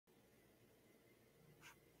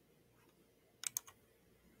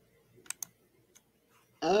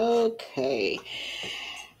Okay.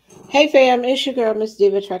 Hey fam, it's your girl, Miss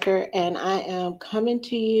Diva Trucker, and I am coming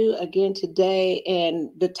to you again today.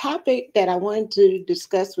 And the topic that I wanted to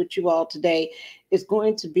discuss with you all today is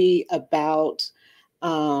going to be about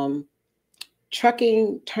um,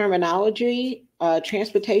 trucking terminology,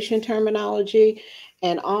 transportation terminology,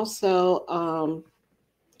 and also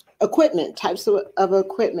equipment, types of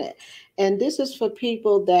equipment. And this is for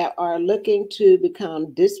people that are looking to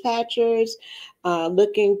become dispatchers,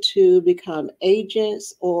 looking to become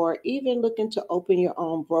agents, or even looking to open your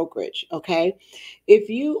own brokerage. Okay. If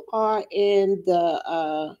you are in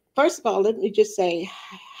first of all, let me just say,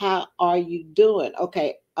 how are you doing?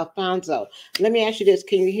 Okay. Alfonso, let me ask you this.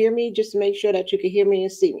 Can you hear me? Just to make sure that you can hear me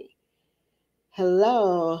and see me.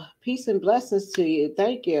 Hello, peace and blessings to you.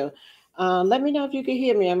 Thank you. Let me know if you can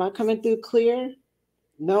hear me. Am I coming through clear?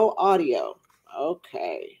 No audio.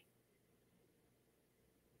 Okay.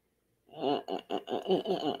 Let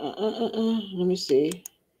me see.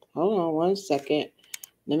 Hold on 1 second.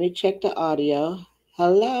 Let me check the audio.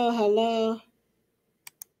 Hello, hello.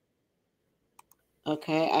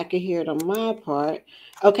 Okay, I can hear it on my part.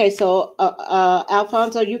 Okay, so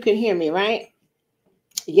Alfonso, you can hear me, right?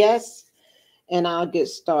 Yes, and I'll get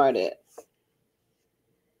started.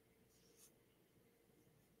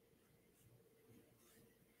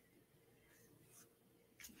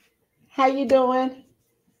 How you doing?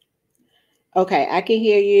 Okay, I can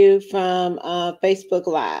hear you from Facebook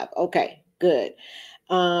Live. Okay, good.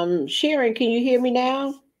 Sharon, can you hear me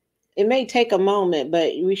now? It may take a moment,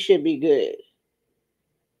 but we should be good.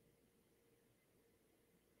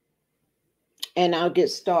 And I'll get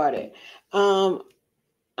started. Um,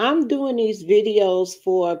 I'm doing these videos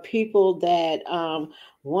for people that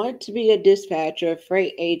want to be a dispatcher,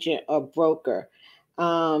 freight agent, or broker.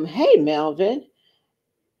 Hey, Melvin.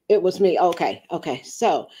 It was me. Okay. Okay.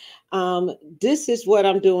 So, this is what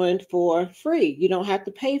I'm doing for free. You don't have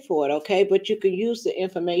to pay for it. Okay. But you can use the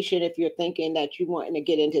information if you're thinking that you want to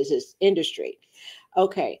get into this industry.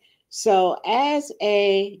 Okay. So, as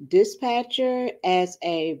a dispatcher, as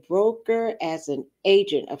a broker, as an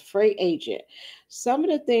agent, a freight agent, some of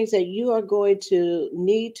the things that you are going to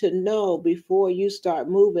need to know before you start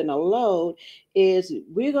moving a load is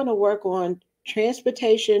we're going to work on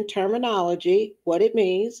transportation terminology, what it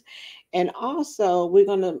means, and also we're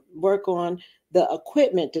going to work on the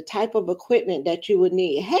equipment, the type of equipment that you would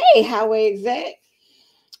need. Hey, highway exec,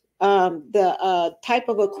 the type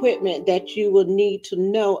of equipment that you will need to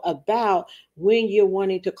know about when you're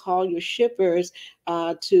wanting to call your shippers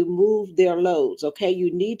to move their loads. Okay,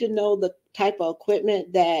 you need to know the type of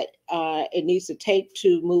equipment that it needs to take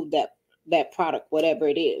to move that product, whatever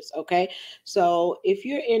it is. Okay, so if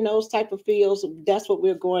you're in those type of fields, that's what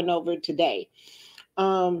we're going over today.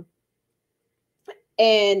 Um,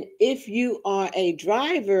 and if you are a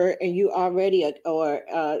driver and you already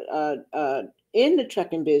in the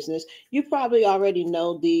trucking business, you probably already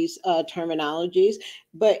know these terminologies.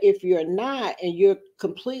 But if you're not and you're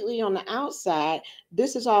completely on the outside,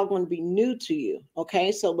 this is all going to be new to you.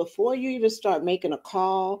 Okay. So before you even start making a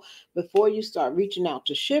call, before you start reaching out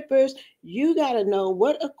to shippers, you got to know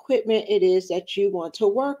what equipment it is that you want to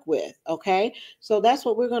work with. Okay. So that's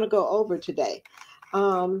what we're going to go over today.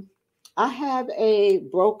 Um, I have a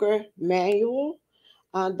broker manual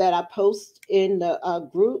that I post in the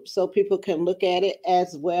group so people can look at it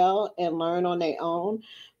as well and learn on their own.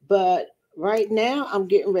 But right now, I'm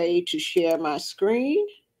getting ready to share my screen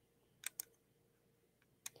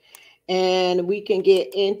and we can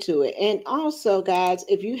get into it. And also, guys,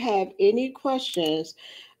 if you have any questions,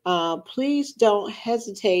 please don't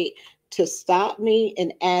hesitate to stop me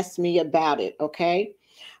and ask me about it. Okay.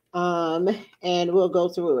 um, and we'll go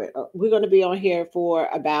through it. We're going to be on here for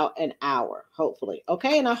about an hour, hopefully.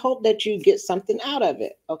 Okay, and I hope that you get something out of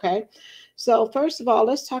it. Okay, so first of all,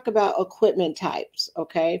 let's talk about equipment types.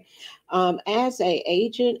 Okay, as a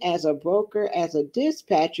agent, as a broker, as a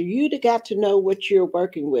dispatcher, you got to know what you're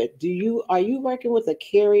working with. Are you working with a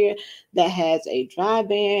carrier that has a dry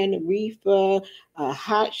van, reefer, a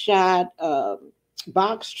hot shot?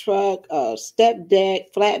 Box truck, step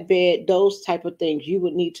deck, flatbed, those type of things you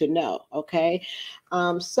would need to know. Okay,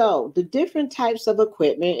 so the different types of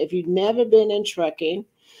equipment. If you've never been in trucking,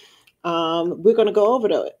 we're going to go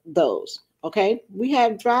over those. Okay, we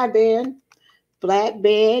have dry van,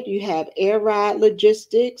 flatbed. You have air ride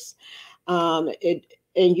logistics. It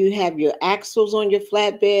and you have your axles on your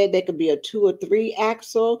flatbed. They could be a 2 or 3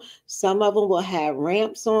 axle. Some of them will have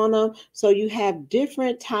ramps on them. So you have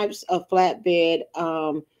different types of flatbed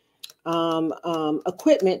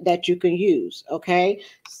equipment that you can use. Okay,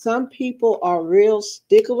 Some people are real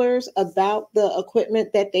sticklers about the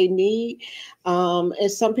equipment that they need.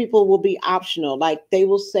 And some people will be optional. Like they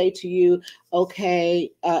will say to you,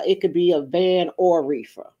 okay, it could be a van or a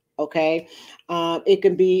reefer. Okay. It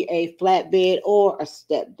can be a flatbed or a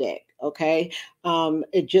step deck. Okay.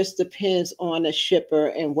 It just depends on the shipper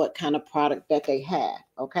and what kind of product that they have.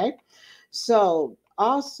 Okay. So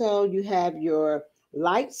also you have your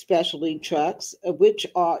light specialty trucks, which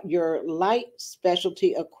are your light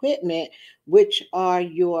specialty equipment, which are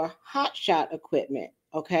your hot shot equipment.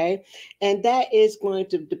 Okay. And that is going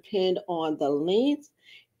to depend on the length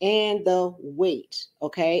and the weight.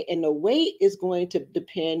 Okay. And the weight is going to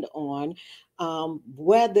depend on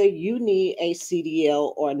whether you need a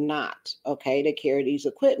CDL or not. Okay. To carry these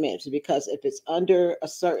equipments, because if it's under a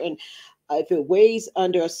certain if it weighs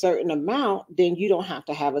under a certain amount, then you don't have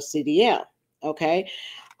to have a CDL. Okay.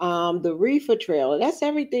 The reefer trailer, that's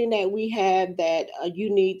everything that we have that you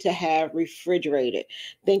need to have refrigerated.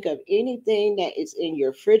 Think of anything that is in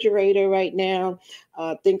your refrigerator right now.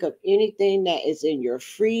 Think of anything that is in your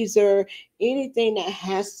freezer, anything that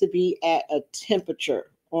has to be at a temperature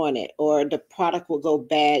on it, or the product will go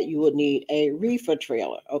bad. You will need a reefer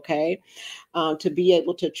trailer. Okay. To be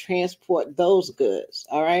able to transport those goods.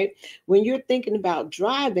 All right. When you're thinking about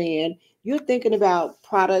drive-in, you're thinking about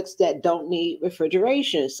products that don't need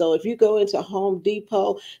refrigeration. So if you go into Home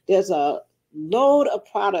Depot, there's a load of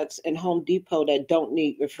products in Home Depot that don't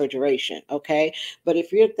need refrigeration. Okay. But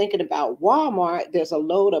if you're thinking about Walmart, there's a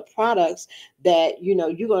load of products that, you're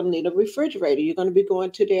going to need a refrigerator. You're going to be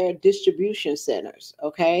going to their distribution centers.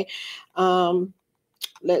 Okay.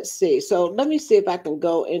 Let's see. So let me see if I can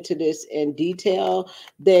go into this in detail.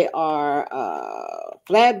 They are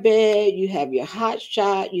flatbed. You have your hot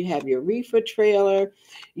shot. You have your reefer trailer.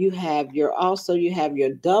 You have your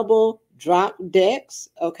double drop decks.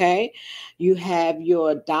 Okay. You have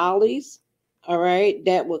your dollies. All right.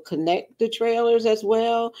 That will connect the trailers as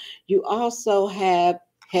well. You also have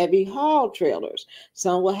heavy haul trailers.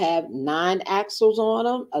 Some will have 9 axles on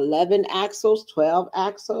them, 11 axles, 12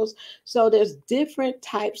 axles. So there's different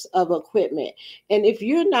types of equipment. And if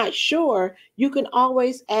you're not sure, you can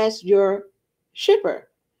always ask your shipper,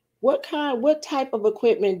 what type of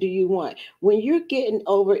equipment do you want? When you're getting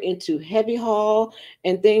over into heavy haul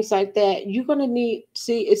and things like that, you're going to need,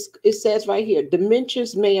 see, it says right here,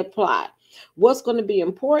 dimensions may apply. What's going to be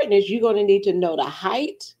important is you're going to need to know the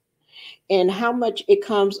height and how much it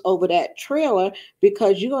comes over that trailer,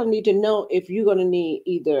 because you're going to need to know if you're going to need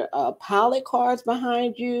either pallet cars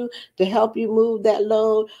behind you to help you move that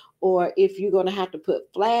load, or if you're going to have to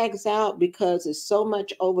put flags out because it's so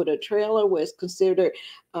much over the trailer where it's considered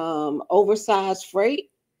oversized freight.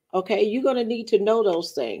 Okay, you're going to need to know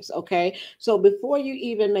those things. Okay, so before you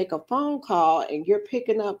even make a phone call and you're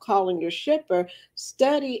picking up calling your shipper,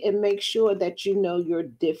 study and make sure that you know your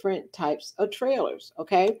different types of trailers.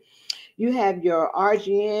 Okay, you have your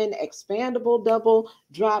RGN expandable double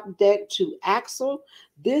drop deck to axle.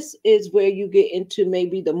 This is where you get into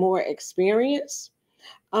maybe the more experience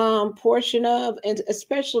portion of, and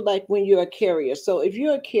especially like when you're a carrier. So if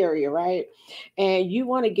you're a carrier, right, and you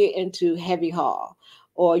want to get into heavy haul,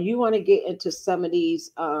 or you want to get into some of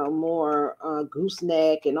these more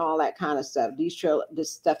gooseneck and all that kind of stuff,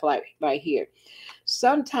 this stuff like right here,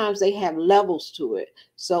 sometimes they have levels to it.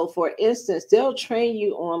 So for instance, they'll train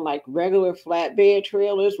you on like regular flatbed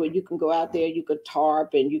trailers where you can go out there, you can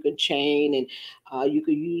tarp and you can chain, and you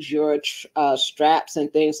could use your straps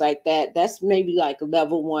and things like that. That's maybe like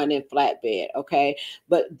level 1 in flatbed. Okay.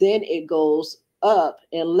 But then it goes up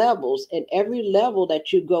in levels, and every level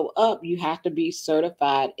that you go up, you have to be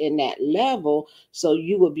certified in that level. So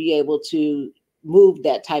you will be able to move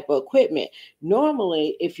that type of equipment.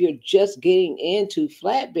 Normally, if you're just getting into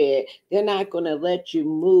flatbed, they're not going to let you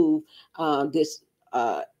move this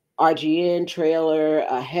RGN trailer,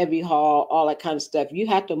 a heavy haul, all that kind of stuff. You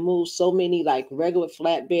have to move so many like regular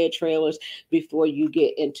flatbed trailers before you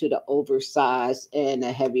get into the oversized and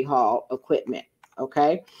the heavy haul equipment.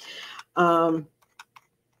 Okay.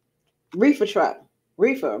 Reefer truck,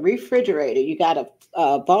 refrigerator. You got a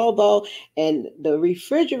Volvo, and the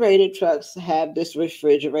refrigerated trucks have this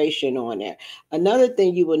refrigeration on there. Another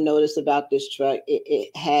thing you will notice about this truck,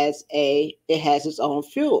 it has its own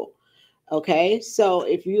fuel. Okay, so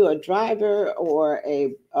if you're a driver or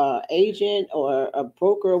a agent or a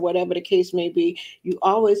broker or whatever the case may be, you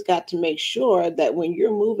always got to make sure that when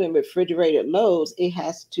you're moving refrigerated loads, it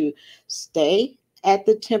has to stay at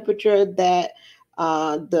the temperature that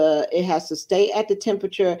it has to stay at the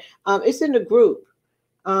temperature. It's in the group.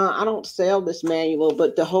 I don't sell this manual,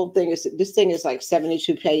 but the whole thing is, this thing is like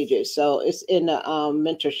 72 pages. So it's in the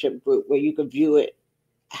mentorship group where you can view it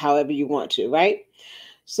however you want to, right?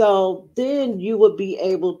 So then you would be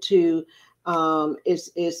able to,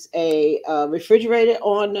 it's a refrigerator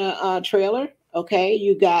on the trailer. Okay,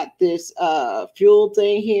 you got this fuel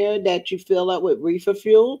thing here that you fill up with reefer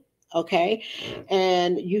fuel. Okay,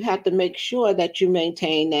 and you have to make sure that you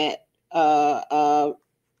maintain that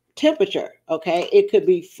temperature. Okay, it could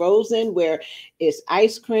be frozen where it's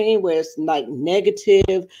ice cream where it's like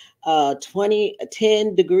negative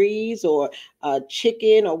 10 degrees, or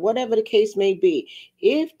chicken, or whatever the case may be.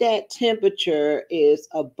 If that temperature is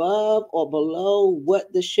above or below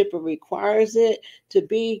what the shipper requires it to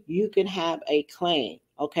be, you can have a claim.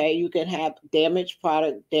 Okay, you can have damaged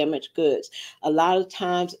product, damaged goods. A lot of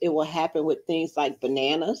times it will happen with things like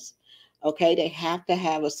bananas. Okay, they have to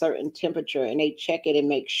have a certain temperature and they check it and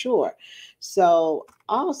make sure. So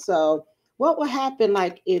also, what will happen,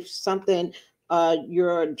 like if something,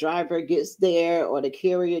 your driver gets there or the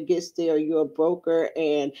carrier gets there, you're a broker,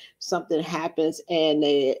 and something happens and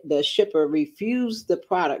the shipper refused the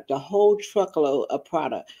product, the whole truckload of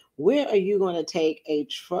product, where are you going to take a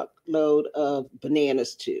truckload of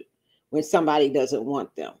bananas to when somebody doesn't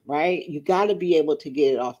want them, right? You got to be able to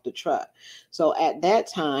get it off the truck. So at that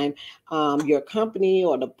time, your company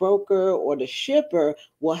or the broker or the shipper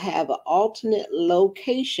will have an alternate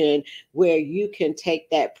location where you can take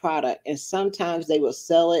that product. And sometimes they will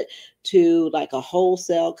sell it to like a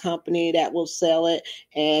wholesale company that will sell it,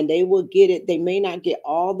 and they will get it. They may not get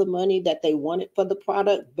all the money that they wanted for the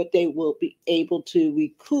product, but they will be able to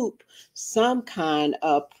recoup some kind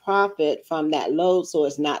of profit from that load so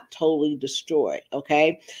it's not totally destroyed.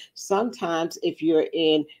 Okay. Sometimes if you're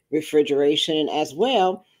in refrigeration as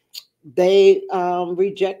well, they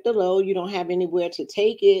reject the load. You don't have anywhere to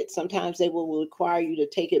take it. Sometimes they will require you to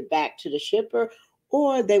take it back to the shipper,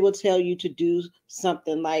 or they will tell you to do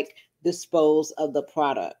something like dispose of the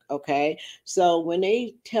product. Okay. So when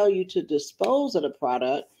they tell you to dispose of the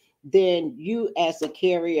product, then you as the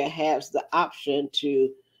carrier has the option to,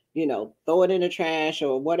 throw it in the trash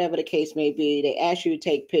or whatever the case may be. They ask you to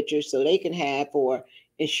take pictures so they can have for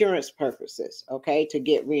insurance purposes, okay, to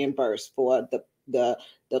get reimbursed for the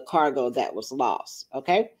cargo that was lost.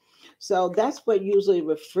 Okay, so that's what usually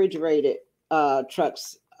refrigerated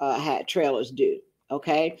trucks had trailers do.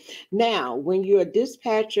 Okay, now when you're a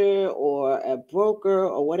dispatcher or a broker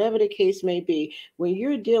or whatever the case may be, when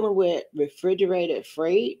you're dealing with refrigerated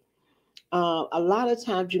freight, a lot of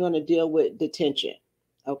times you're going to deal with detention.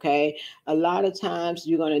 Okay. A lot of times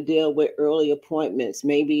you're going to deal with early appointments,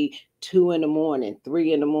 maybe 2 in the morning,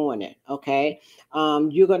 3 in the morning. Okay.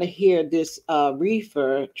 You're going to hear this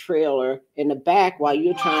reefer trailer in the back while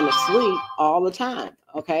you're trying to sleep all the time.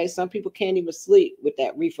 Okay. Some people can't even sleep with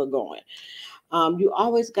that reefer going. You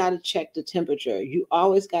always got to check the temperature. You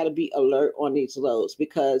always got to be alert on these loads,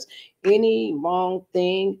 because any wrong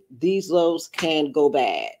thing, these loads can go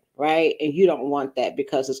bad, right? And you don't want that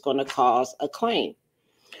because it's going to cause a claim.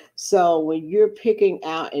 So when you're picking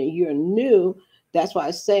out and you're new, that's why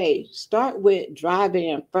I say start with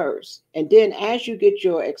drive-in first. And then as you get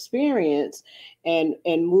your experience and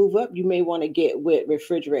move up, you may want to get with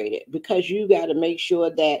refrigerated, because you got to make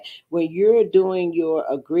sure that when you're doing your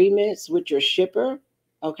agreements with your shipper,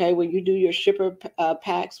 okay, when you do your shipper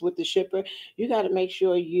packs with the shipper, you got to make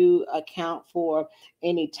sure you account for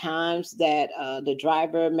any times that the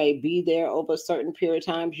driver may be there over a certain period of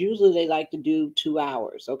times. Usually they like to do 2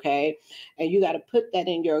 hours, okay? And you got to put that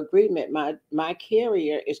in your agreement. My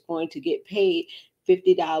carrier is going to get paid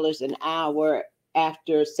 $50 an hour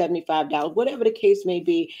after $75, whatever the case may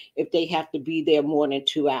be, if they have to be there more than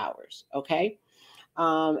 2 hours, okay?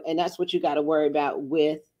 And that's what you got to worry about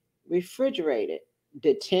with refrigerated.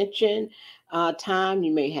 Detention time,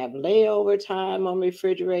 you may have layover time on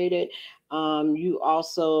refrigerated. You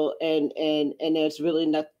also, and there's really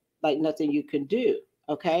nothing you can do.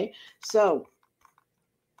 Okay, so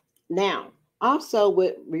now, also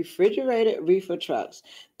with refrigerated reefer trucks,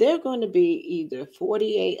 they're going to be either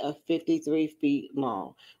 48 or 53 feet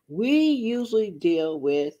long. We usually deal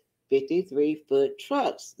with 53-foot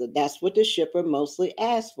trucks. That's what the shipper mostly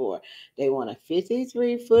asks for. They want a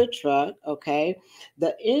 53-foot truck, okay?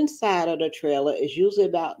 The inside of the trailer is usually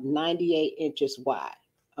about 98 inches wide,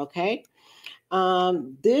 okay?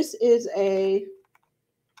 This is a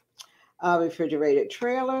refrigerated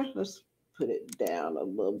trailer. Let's put it down a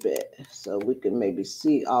little bit so we can maybe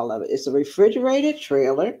see all of it. It's a refrigerated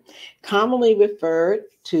trailer, commonly referred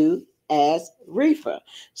to as reefer.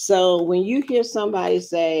 So when you hear somebody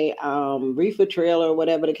say reefer trailer,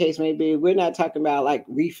 whatever the case may be, we're not talking about like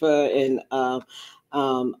reefer and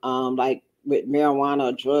like with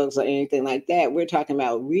marijuana or drugs or anything like that. We're talking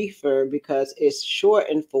about reefer because it's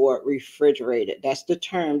shortened for refrigerated. That's the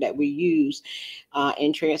term that we use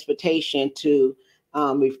in transportation to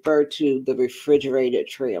refer to the refrigerated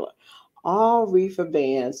trailer. All reefer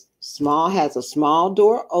vans, small, has a small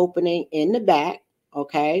door opening in the back.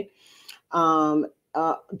 Okay, um,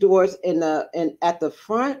 doors in the and at the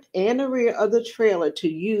front and the rear of the trailer to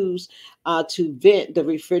use to vent the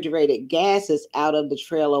refrigerated gases out of the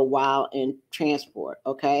trailer while in transport.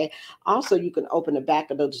 Okay. Also, you can open the back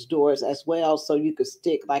of those doors as well, so you could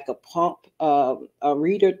stick like a pump, a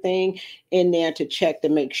reader thing in there to check to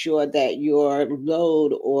make sure that your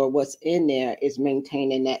load or what's in there is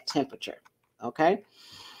maintaining that temperature. Okay.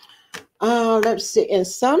 Let's see. In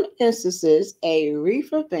some instances, a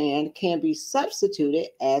reefer van can be substituted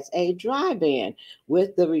as a dry van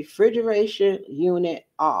with the refrigeration unit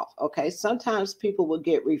off. Okay. Sometimes people will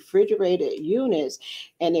get refrigerated units,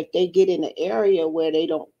 and if they get in an area where they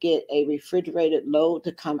don't get a refrigerated load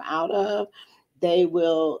to come out of, they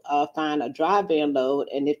will find a dry van load.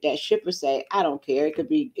 And if that shipper say, I don't care,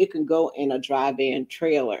 it can go in a dry van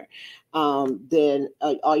trailer, then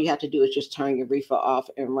all you have to do is just turn your reefer off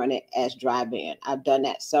and run it as dry van. I've done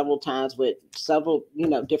that several times with several,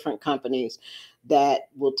 different companies that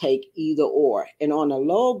will take either or. And on the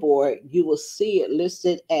load board, you will see it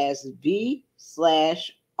listed as V/R.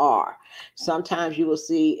 Sometimes you will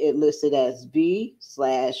see it listed as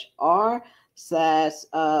V/R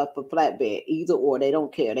for flatbed, either or. They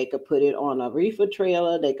don't care. They could put it on a reefer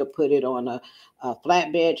trailer, they could put it on a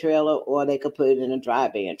flatbed trailer, or they could put it in a dry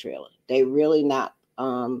van trailer. They really not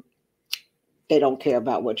they don't care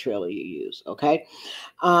about what trailer you use. Okay.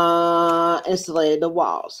 Insulated the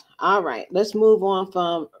walls. All right, let's move on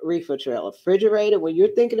from reefer trailer. Refrigerator. When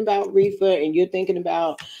you're thinking about reefer and you're thinking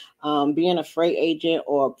about being a freight agent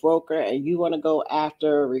or a broker, and you want to go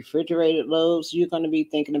after refrigerated loads, you're going to be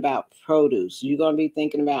thinking about produce. You're going to be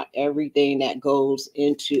thinking about everything that goes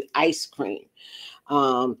into ice cream.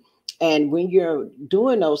 Um, and when you're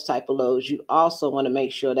doing those type of loads, you also want to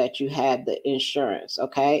make sure that you have the insurance.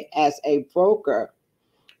 Okay. As a broker,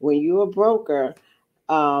 when you're a broker,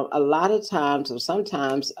 a lot of times or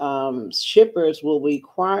sometimes shippers will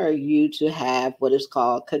require you to have what is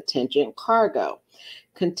called contingent cargo.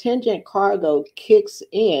 Contingent cargo kicks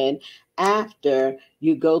in after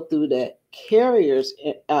you go through the carrier's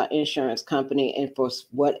insurance company, and for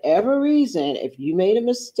whatever reason, if you made a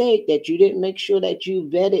mistake that you didn't make sure that you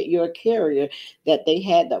vetted your carrier, that they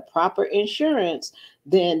had the proper insurance,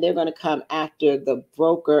 then they're going to come after the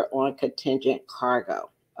broker on contingent cargo.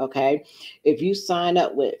 Okay. If you sign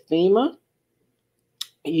up with FEMA,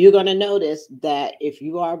 you're going to notice that if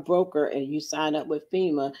you are a broker and you sign up with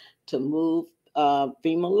FEMA to move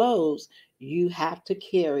FEMA loads, you have to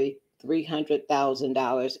carry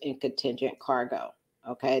 $300,000 in contingent cargo.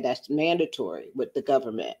 Okay, that's mandatory with the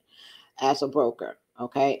government as a broker.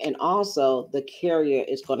 Okay, and also the carrier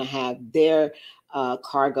is going to have their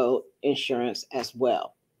cargo insurance as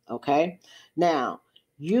well. Okay, now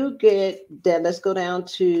you get that. Let's go down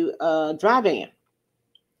to dry van.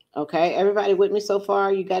 Okay, everybody with me so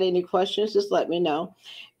far? You got any questions? Just let me know.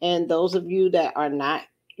 And those of you that are not,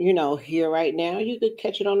 here right now, you could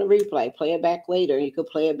catch it on the replay, play it back later. You could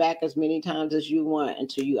play it back as many times as you want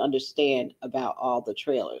until you understand about all the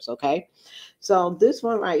trailers. Okay, so this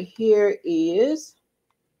one right here is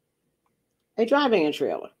a dry van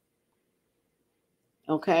trailer.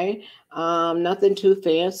 Okay, nothing too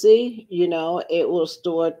fancy. It will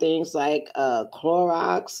store things like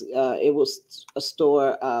Clorox. It will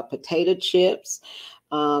store potato chips.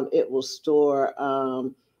 It will store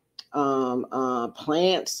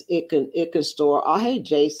plants. It can store. Oh, hey,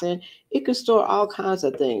 Jason. It can store all kinds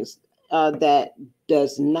of things that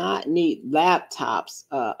does not need laptops,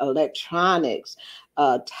 electronics,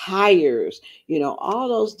 tires. All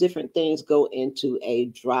those different things go into a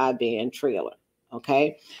dry van trailer.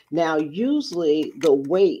 Okay. Now, usually the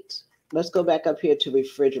weight, let's go back up here to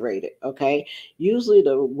refrigerated. Okay. Usually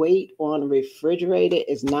the weight on refrigerated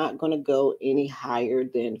is not going to go any higher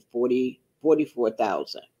than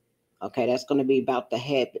 44,000. Okay. That's going to be about the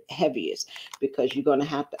heaviest, because you're going to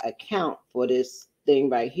have to account for this thing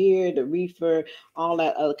right here, the reefer, all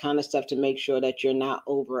that other kind of stuff, to make sure that you're not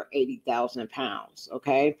over 80,000 pounds.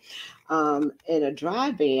 Okay. In a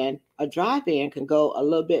dry van can go a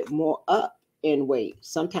little bit more up in weight.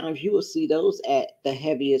 Sometimes you will see those at the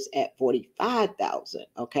heaviest at 45,000.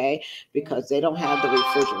 Okay. Because they don't have the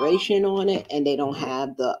refrigeration on it, and they don't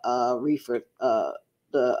have the reefer,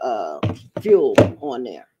 the fuel on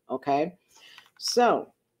there. Okay.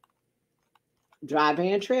 So dry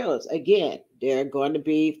van trailers, again, They're going to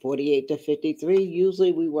be 48 to 53.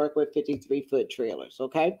 Usually we work with 53-foot trailers,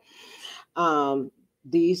 okay? Um,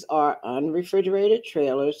 these are unrefrigerated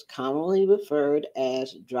trailers, commonly referred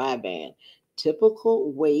as dry van.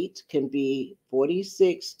 Typical weight can be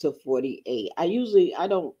 46 to 48. I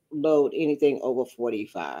don't load anything over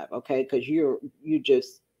 45, okay? Because you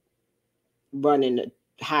just running a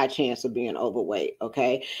high chance of being overweight,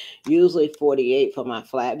 okay? Usually 48 for my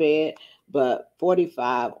flatbed, but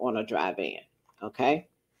 45 on a dry van, okay?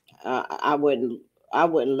 I wouldn't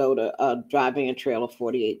load a dry van trailer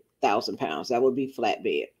 48,000 pounds. That would be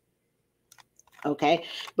flatbed, okay?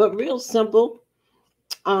 But real simple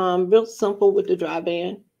with the dry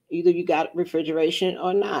van. Either you got refrigeration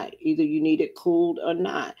or not. Either you need it cooled or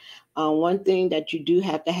not. One thing that you do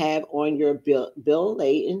have to have on your bill of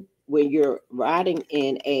lading when you're riding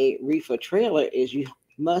in a reefer trailer is you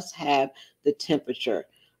must have the temperature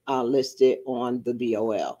listed on the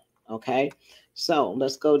BOL. Okay, so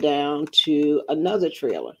let's go down to another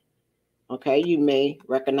trailer. Okay, you may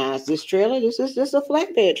recognize this trailer. This is a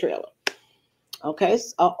flatbed trailer. Okay,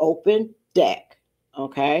 it's an open deck.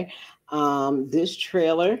 Okay, this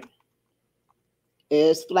trailer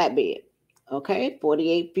is flatbed. Okay,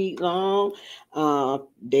 48 feet long.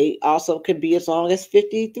 They also could be as long as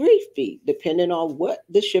 53 feet, depending on what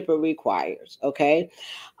the shipper requires. Okay,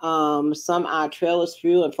 some are trailers,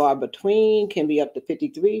 few and far between, can be up to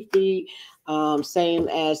 53 feet. Same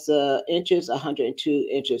as the inches, 102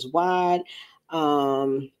 inches wide.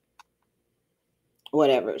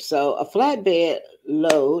 Whatever. So a flatbed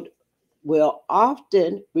load will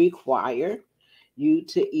often require you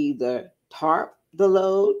to either tarp the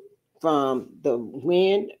load from the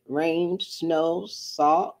wind, rain, snow,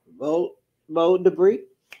 salt, road debris,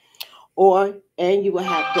 and you will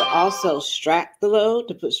have to also strap the load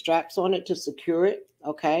to put straps on it to secure it.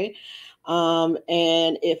 Okay. And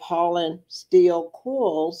if hauling steel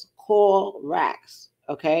coil racks.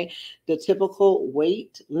 Okay. The typical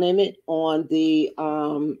weight limit on the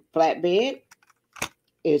flatbed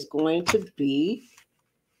is going to be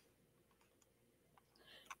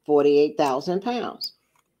 48,000 pounds.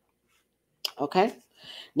 Okay.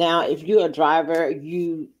 Now, if you're a driver,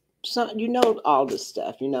 you know all this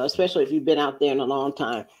stuff, especially if you've been out there in a long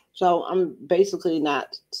time. So I'm basically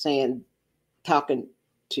not saying talking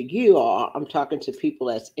to you all. I'm talking to people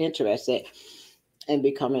that's interested in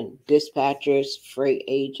becoming dispatchers, freight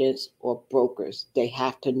agents, or brokers. They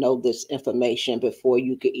have to know this information before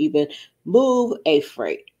you can even move any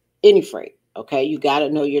freight. Okay. You got to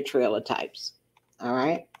know your trailer types. All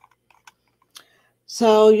right.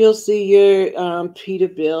 So you'll see your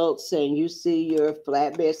Peterbilts and you see your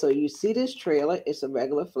flatbed. So you see this trailer, it's a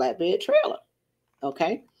regular flatbed trailer.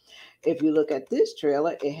 Okay. If you look at this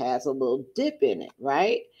trailer, it has a little dip in it,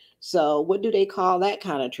 right? So what do they call that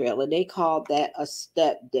kind of trailer? They call that a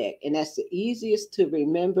step deck. And that's the easiest to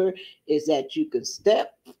remember is that you can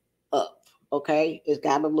step up. Okay. It's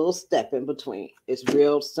got a little step in between. It's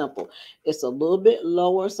real simple. It's a little bit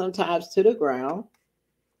lower sometimes to the ground.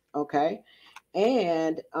 Okay,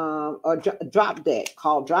 and drop deck,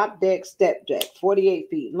 called drop deck, step deck, 48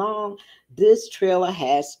 feet long. This trailer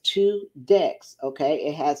has two decks. Okay,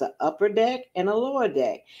 it has an upper deck and a lower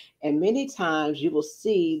deck, and many times you will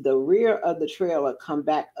see the rear of the trailer come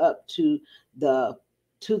back up the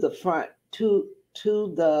the front to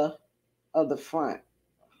the of the front.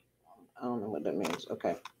 I don't know what that means.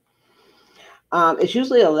 Okay. It's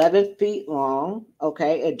usually 11 feet long.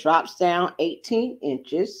 Okay. It drops down 18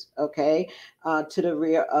 inches. Okay. To the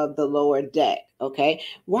rear of the lower deck. Okay.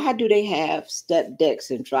 Why do they have step decks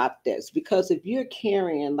and drop decks? Because if you're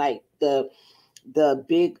carrying like the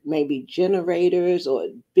big maybe generators or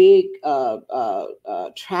big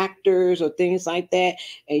tractors or things like that,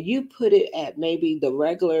 and you put it at maybe the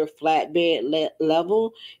regular flatbed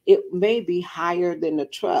level, it may be higher than the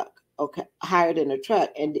truck. Okay, higher than the truck,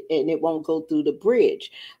 and it won't go through the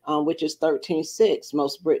bridge, which is 13.6.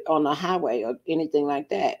 Most on the highway or anything like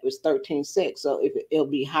that was 13.6. So if it'll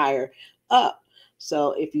be higher up.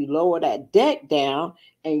 So if you lower that deck down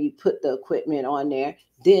and you put the equipment on there,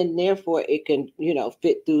 then therefore it can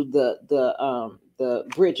fit through the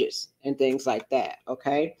bridges and things like that.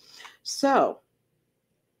 Okay, so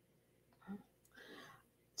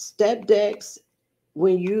step decks,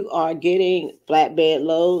 when you are getting flatbed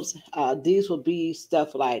loads, these will be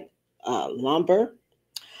stuff like lumber.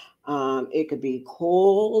 It could be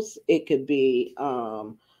coils. It could be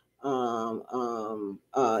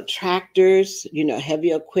tractors,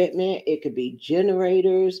 heavy equipment. It could be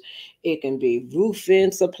generators. It can be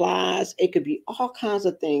roofing supplies. It could be all kinds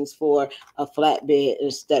of things for a flatbed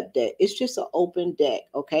and step deck. It's just an open deck,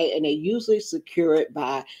 okay? And they usually secure it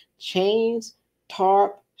by chains,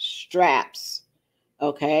 tarp, straps,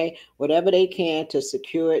 okay? Whatever they can to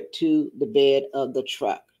secure it to the bed of the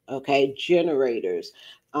truck, okay? Generators,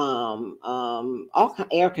 all kind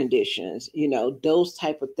air conditions, those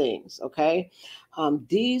type of things, okay?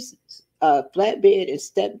 These flatbed and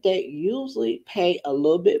step deck usually pay a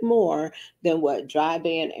little bit more than what dry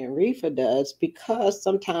van and reefer does because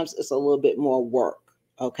sometimes it's a little bit more work.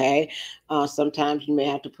 Okay, sometimes you may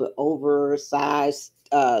have to put oversized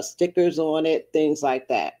stickers on it, things like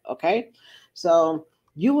that. Okay, so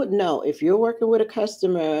you would know if you're working with a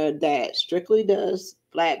customer that strictly does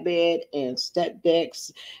flatbed and step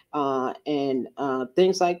decks and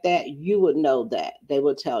things like that, you would know that. They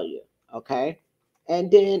will tell you. Okay.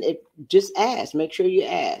 And then it just ask, make sure you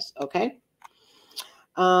ask. Okay.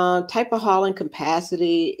 Type of hauling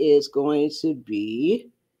capacity is going to be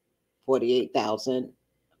 48,000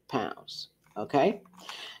 pounds. Okay.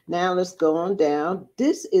 Now let's go on down.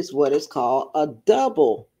 This is what is called a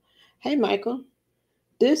double. Hey, Michael.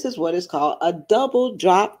 This is what is called a double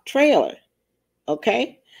drop trailer.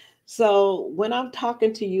 Okay. So when I'm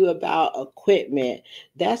talking to you about equipment,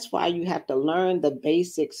 that's why you have to learn the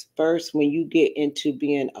basics first when you get into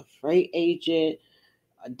being a freight agent,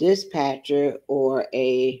 a dispatcher, or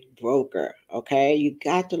a broker. Okay. You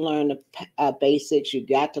got to learn the basics. You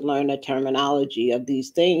got to learn the terminology of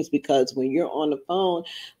these things because when you're on the phone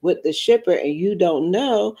with the shipper and you don't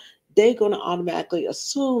know, they're going to automatically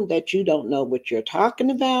assume that you don't know what you're talking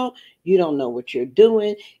about, you don't know what you're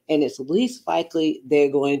doing, and it's least likely they're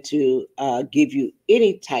going to give you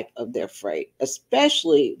any type of their freight,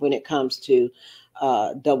 especially when it comes to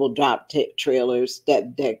double drop trailers,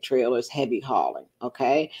 step deck trailers, heavy hauling.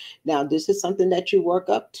 Okay, now this is something that you work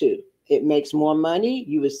up to. It makes more money,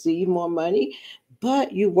 you receive more money,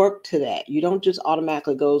 but you work to that. You don't just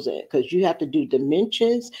automatically goes in because you have to do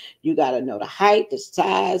dimensions. You got to know the height, the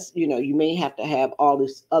size. You may have to have all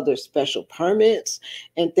these other special permits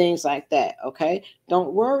and things like that. Okay.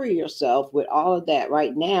 Don't worry yourself with all of that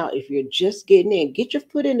right now. If you're just getting in, get your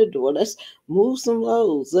foot in the door. Let's move some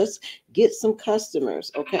loads. Let's get some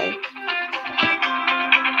customers. Okay.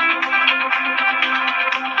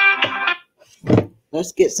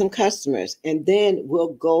 Let's get some customers, and then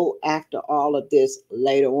we'll go after all of this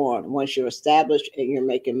later on once you're established and you're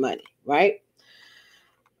making money, right?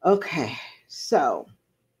 Okay, so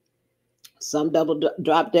some double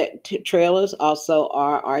drop deck trailers also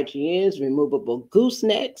are RGNs, removable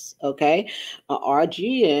goosenecks. Okay,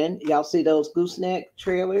 RGN, y'all see those gooseneck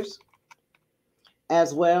trailers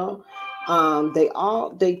as well.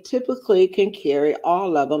 They typically can carry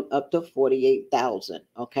all of them up to 48,000.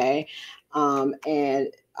 Okay, and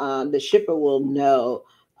the shipper will know.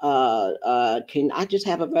 Can I just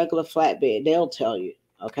have a regular flatbed? They'll tell you.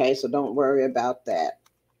 Okay, so don't worry about that.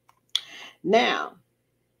 Now,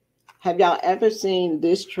 have y'all ever seen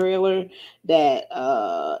this trailer that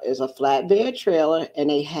is a flatbed trailer and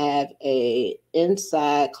they have a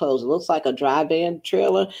inside closed? It looks like a dry van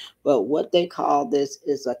trailer, but what they call this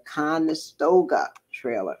is a Conestoga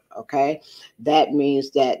trailer. Okay, that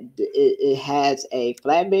means that it has a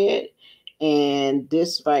flatbed, and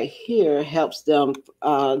this right here helps them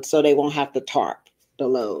so they won't have to tarp the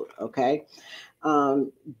load. Okay,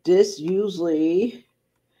 this usually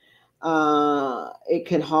it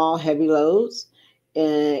can haul heavy loads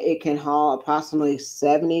and it can haul approximately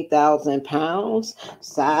 70,000 pounds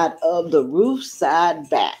side of the roof, side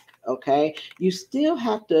back. Okay. You still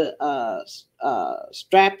have to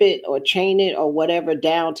strap it or chain it or whatever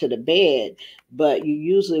down to the bed, but you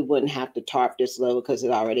usually wouldn't have to tarp this load because it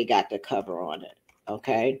already got the cover on it.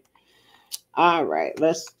 Okay. All right.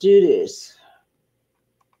 Let's do this.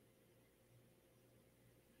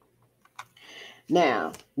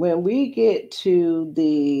 Now, when we get to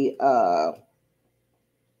the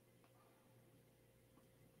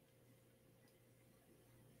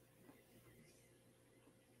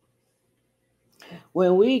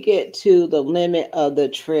limit of the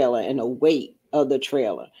trailer and the weight of the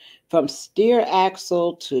trailer, from steer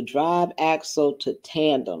axle to drive axle to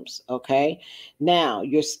tandems, okay? Now,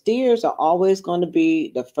 your steers are always going to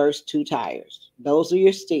be the first two tires. Those are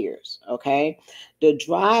your steers, okay? The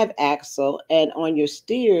drive axle, and on your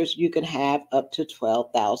steers, you can have up to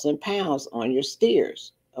 12,000 pounds on your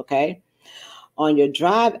steers, okay? On your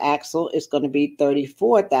drive axle, it's going to be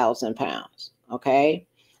 34,000 pounds, okay?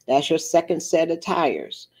 That's your second set of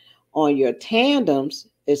tires. On your tandems,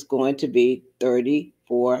 it's going to be 34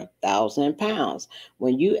 34,000 pounds.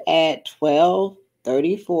 When you add 12,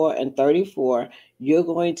 34, and 34, you're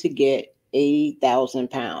going to get 80,000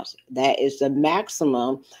 pounds. That is the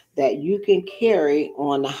maximum that you can carry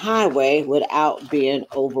on the highway without being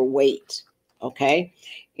overweight. Okay.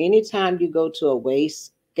 Anytime you go to a weigh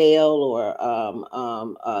scale or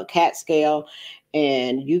a cat scale,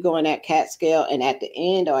 and you go on that cat scale, and at the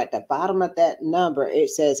end or at the bottom of that number, it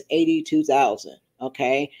says 82,000.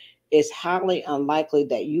 Okay. It's highly unlikely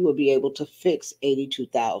that you will be able to fix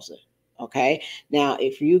 82,000. Okay. Now,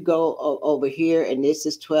 if you go over here and this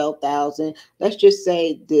is 12,000, let's just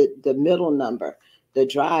say the middle number, the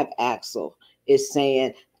drive axle, is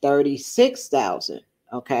saying 36,000.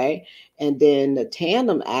 Okay. And then the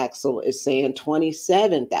tandem axle is saying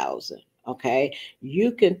 27,000. Okay.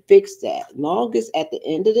 You can fix that. Long as at the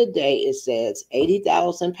end of the day it says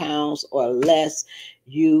 80,000 pounds or less,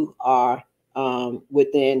 you are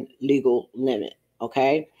within legal limit.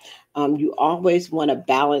 Okay. You always want to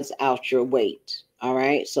balance out your weight. All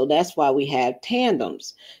right. So that's why we have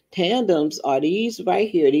tandems. Tandems are these right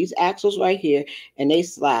here, these axles right here, and they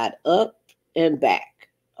slide up and back.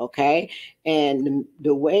 Okay. And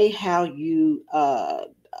the way how you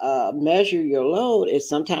measure your load is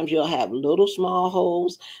sometimes you'll have little small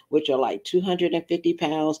holes, which are like 250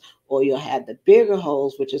 pounds, or you'll have the bigger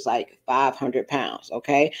holes, which is like 500 pounds.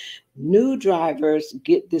 Okay. New drivers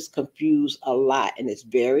get this confused a lot, and it's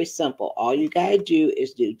very simple. All you got to do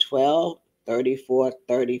is do 12, 34,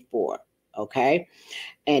 34. Okay.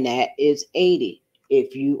 And that is 80.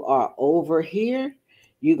 If you are over here,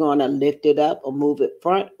 you're going to lift it up or move it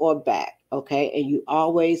front or back. Okay. And you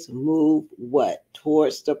always move what?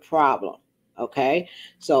 Towards the problem. Okay.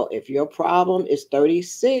 So if your problem is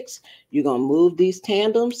 36, you're going to move these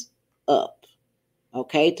tandems up.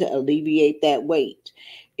 Okay. To alleviate that weight.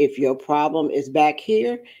 If your problem is back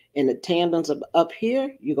here and the tandems are up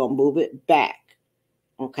here, you're going to move it back.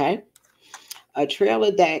 Okay. A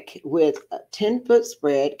trailer deck with a 10-foot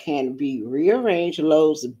spread can be rearranged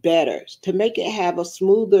loads better to make it have a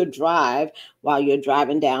smoother drive while you're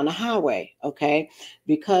driving down the highway, okay?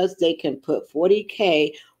 Because they can put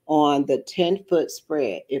 40K on the 10-foot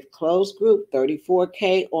spread. If closed group,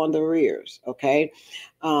 34K on the rears, okay?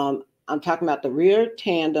 I'm talking about the rear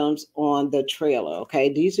tandems on the trailer, okay?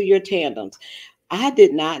 These are your tandems. I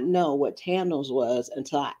did not know what tandems was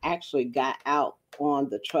until I actually got out on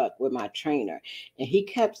the truck with my trainer. And he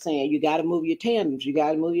kept saying, you got to move your tandems. You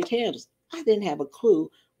got to move your tandems. I didn't have a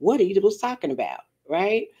clue what he was talking about,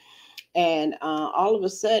 right? And all of a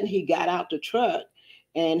sudden, he got out the truck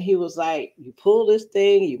and he was like, you pull this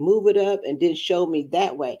thing, you move it up, and then show me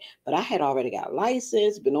that way. But I had already got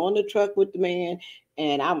license, been on the truck with the man,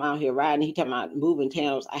 and I'm out here riding. He talking about moving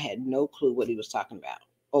tandems. I had no clue what he was talking about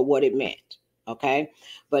or what it meant. Okay.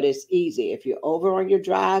 But it's easy. If you're over on your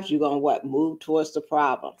drives, you're going to what? Move towards the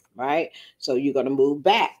problem, right? So you're going to move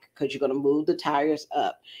back because you're going to move the tires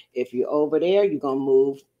up. If you're over there, you're going to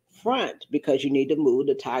move front because you need to move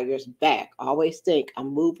the tires back. Always think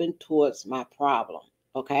I'm moving towards my problem.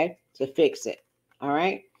 Okay. To fix it. All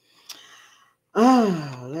right.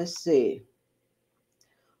 Let's see.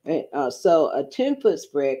 So a 10-foot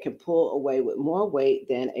spread can pull away with more weight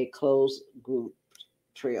than a closed group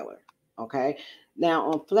trailer. Okay.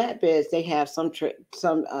 Now on flatbeds, they have some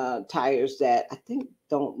tires that I think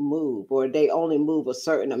don't move, or they only move a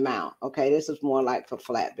certain amount. Okay, this is more like for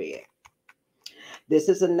flatbed. This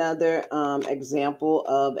is another example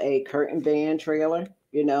of a curtain band trailer.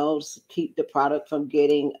 You know, keep the product from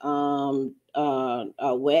getting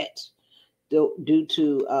wet due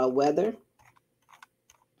to weather.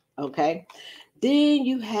 Okay. Then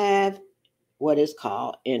you have what is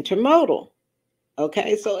called intermodal.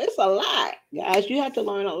 Okay, so it's a lot, guys. You have to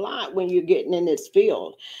learn a lot when you're getting in this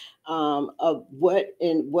field of what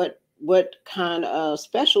kind of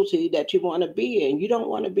specialty that you want to be in. You don't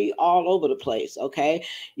want to be all over the place. Okay,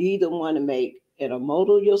 you either want to make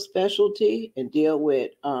intermodal your specialty and deal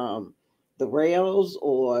with the rails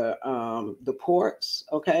or the ports.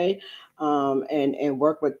 Okay, and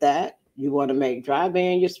work with that. You want to make dry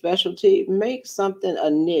van your specialty. Make something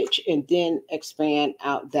a niche and then expand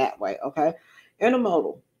out that way. Okay.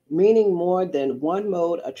 Intermodal, meaning more than one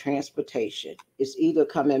mode of transportation. It's either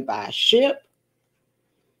coming by ship,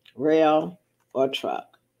 rail, or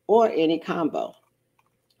truck, or any combo.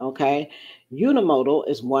 Okay. Unimodal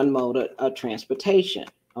is one mode of transportation.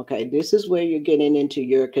 Okay. This is where you're getting into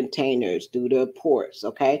your containers through the ports.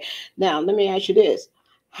 Okay. Now, let me ask you this.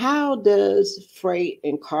 How does freight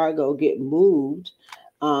and cargo get moved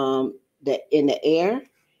in the air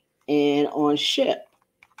and on ship?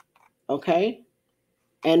 Okay.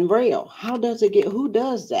 And rail. How does it get? Who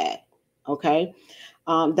does that? Okay.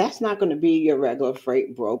 That's not going to be your regular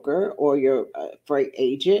freight broker or your freight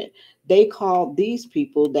agent. They call these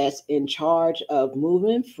people that's in charge of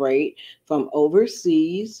moving freight from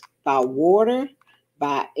overseas by water,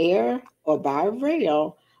 by air, or by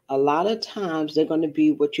rail. A lot of times they're going to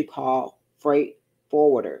be what you call freight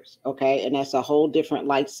forwarders. Okay. And that's a whole different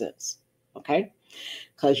license. Okay.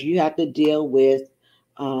 Because you have to deal with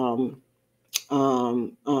um,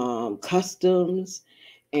 customs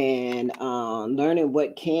and learning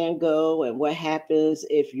what can go and what happens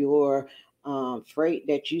if your freight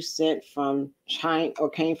that you sent from China or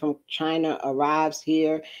came from China arrives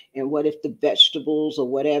here, and what if the vegetables or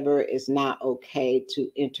whatever is not okay to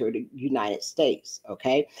enter the United States.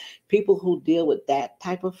 Okay, people who deal with that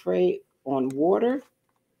type of freight on water,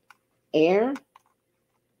 air,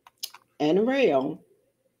 and rail,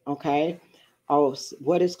 okay, are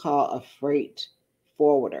what is called a freight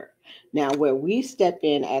forwarder. Now, where we step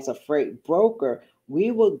in as a freight broker,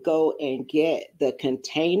 we will go and get the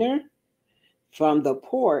container from the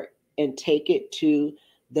port and take it to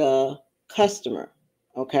the customer.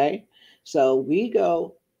 Okay, so we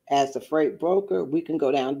go as a freight broker, we can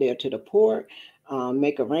go down there to the port,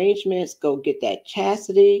 make arrangements, go get that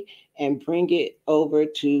chassis, and bring it over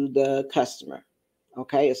to the customer.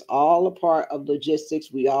 Okay, it's all a part of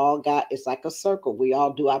logistics. We all got, it's like a circle. We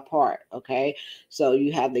all do our part. Okay, so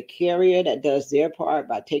you have the carrier that does their part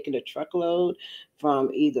by taking a truckload from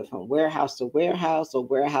either from warehouse to warehouse or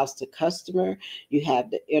warehouse to customer. You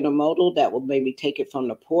have the intermodal that will maybe take it from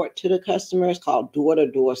the port to the customer. It's called door to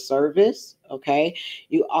door service. Okay,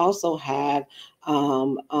 you also have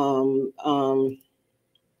um, um, um,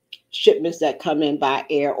 shipments that come in by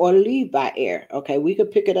air or leave by air. Okay, we could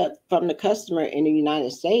pick it up from the customer in the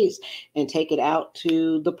United States and take it out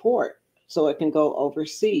to the port so it can go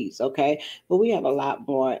overseas. Okay, but we have a lot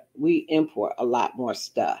more, we import a lot more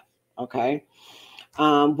stuff. Okay,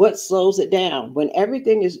 what slows it down when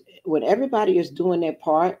everything is, when everybody is doing their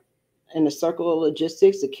part in the circle of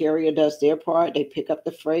logistics, the carrier does their part, they pick up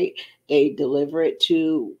the freight, they deliver it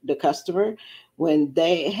to the customer. When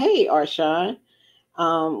they, hey Arshawn,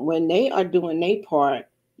 when they are doing their part,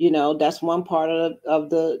 that's one part of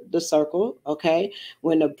the circle. Okay,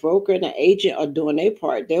 when the broker and the agent are doing their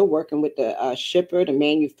part, they're working with the shipper, the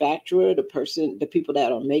manufacturer, the person, the people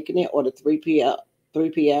that are making it, or the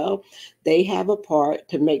 3PL. They have a part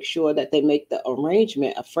to make sure that they make the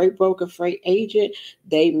arrangement. A freight broker, freight agent,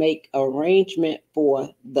 they make arrangement for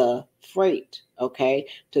the freight, okay,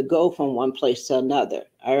 to go from one place to another.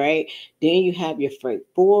 All right, then you have your freight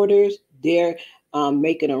forwarders. They're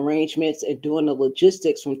making arrangements and doing the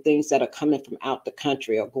logistics from things that are coming from out the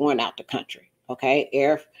country or going out the country. Okay,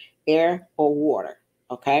 air or water.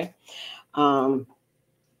 Okay, um,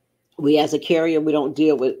 we as a carrier, we don't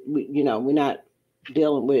deal with, we're not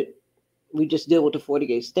dealing with. We just deal with the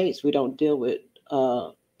 48 states. We don't deal with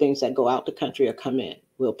things that go out the country or come in.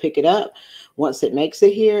 We'll pick it up once it makes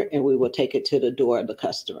it here, and we will take it to the door of the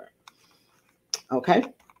customer. Okay.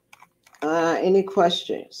 Any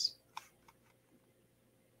questions?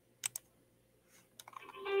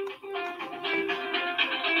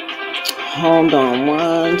 Hold on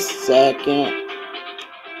one second.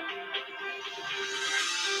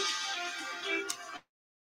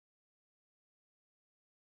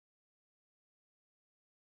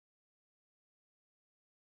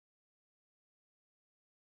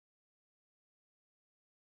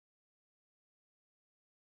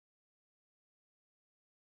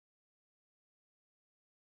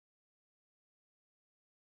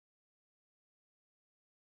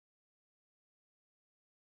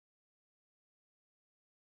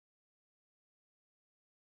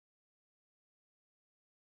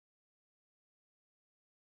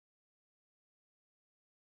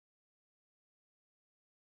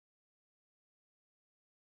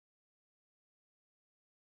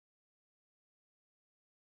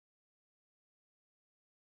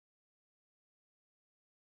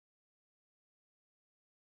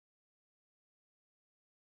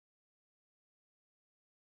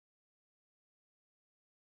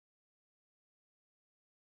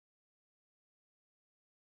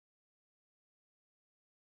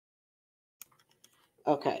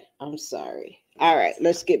 Okay, I'm sorry. All right,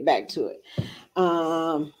 let's get back to it.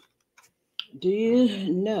 Um, do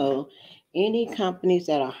you know any companies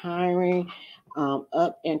that are hiring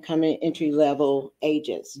up and coming entry level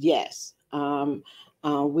agents? Yes.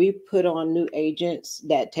 We put on new agents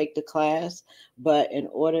that take the class, but in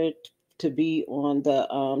order to be on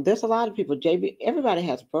the, there's a lot of people, JB, everybody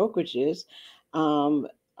has brokerages. Um,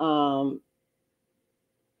 um,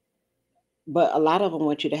 but a lot of them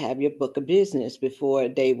want you to have your book of business before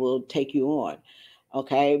they will take you on.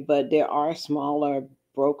 Okay, but there are smaller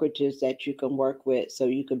brokerages that you can work with so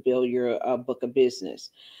you can build your book of business.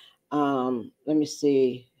 Let me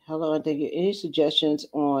see. Hello, I think any suggestions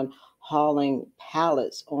on hauling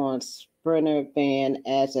pallets on Sprinter van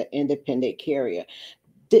as an independent carrier?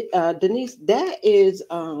 Denise, that is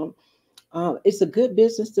it's a good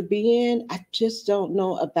business to be in. I just don't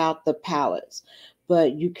know about the pallets,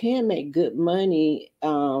 but you can make good money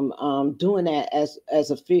doing that as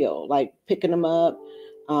a field, like picking them up.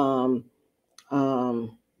 Um,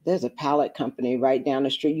 there's a pallet company right down the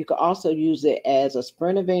street. You can also use it as a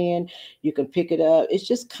Sprinter van. You can pick it up. It's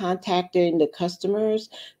just contacting the customers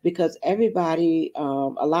because everybody, a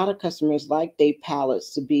lot of customers like their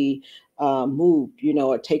pallets to be moved,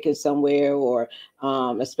 or taken somewhere, or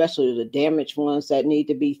especially the damaged ones that need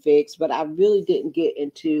to be fixed. But I really didn't get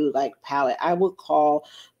into like pallet. I would call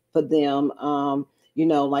for them.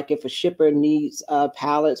 Like if a shipper needs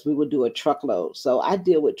pallets, we would do a truckload. So I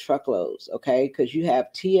deal with truckloads, okay? Because you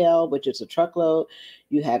have TL, which is a truckload.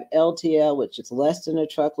 You have LTL, which is less than a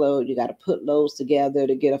truckload. You got to put loads together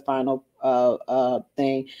to get a final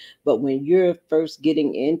thing. But when you're first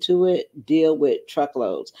getting into it, deal with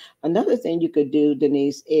truckloads. Another thing you could do,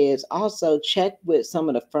 Denise, is also check with some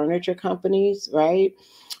of the furniture companies, right?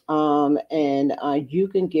 And you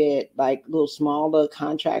can get like little smaller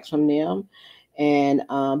contracts from them and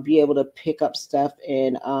be able to pick up stuff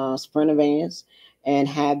in Sprinter vans and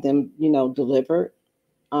have them, delivered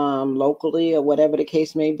locally or whatever the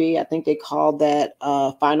case may be. I think they call that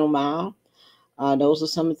final mile. Those are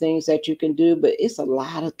some of the things that you can do, but it's a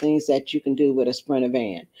lot of things that you can do with a Sprinter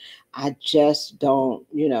van. I just don't,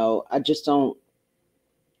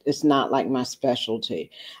 it's not like my specialty.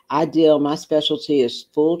 My specialty is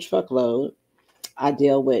full truckload. I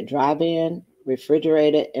deal with dry van,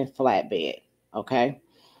 refrigerated, and flatbed. Okay.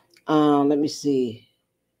 Let me see.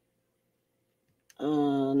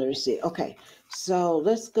 Let me see. Okay. So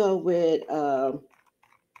let's go with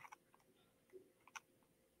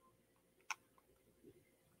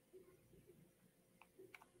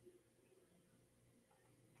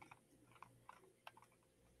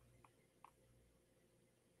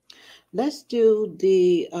let's do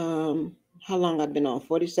the how long I've been on?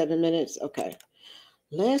 47 minutes. Okay.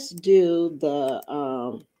 Let's do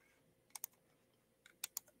the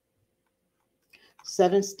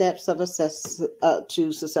 7 steps of assess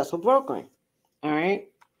to successful brokering. All right.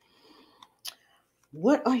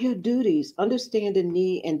 What are your duties? Understand the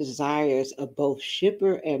need and desires of both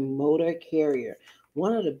shipper and motor carrier.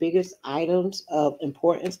 One of the biggest items of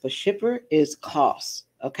importance for shipper is cost.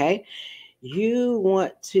 Okay. You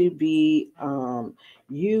want to be,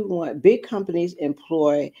 you want big companies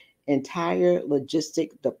employ entire logistic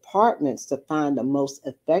departments to find the most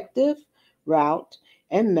effective route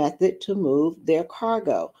and method to move their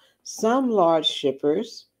cargo. Some large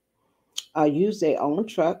shippers use their own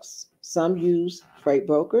trucks, some use freight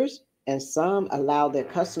brokers, and some allow their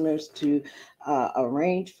customers to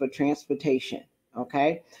arrange for transportation.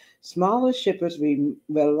 Okay. Smaller shippers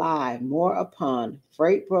rely more upon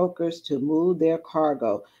freight brokers to move their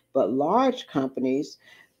cargo, but large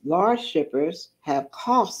shippers have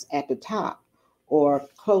costs at the top or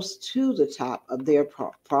close to the top of their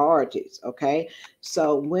priorities. Okay.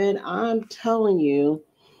 So when I'm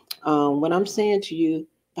saying to you,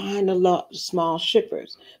 find a lot small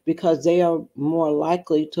shippers because they are more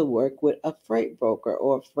likely to work with a freight broker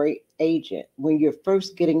or a freight agent when you're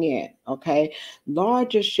first getting in. Okay.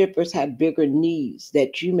 Larger shippers have bigger needs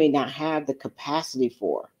that you may not have the capacity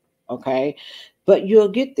for. Okay. But you'll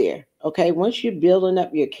get there. Okay. Once you're building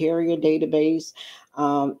up your carrier database,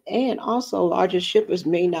 and also larger shippers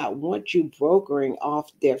may not want you brokering off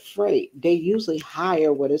their freight. They usually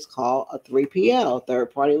hire what is called a 3PL,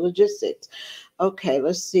 third party logistics. Okay,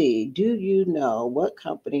 let's see. Do you know what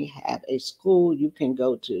company have a school you can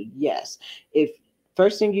go to? Yes. If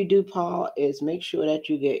first thing you do, Paul, is make sure that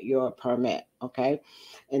you get your permit. Okay.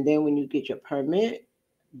 And then when you get your permit,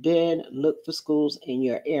 then look for schools in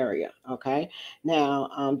your area. Okay.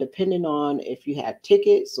 Now, depending on if you have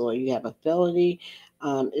tickets or you have a felony,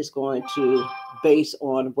 it's going to base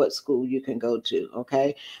on what school you can go to.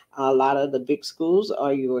 Okay. A lot of the big schools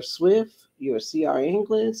are your Swift, your CR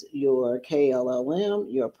English, your KLLM,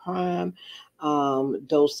 your Prime,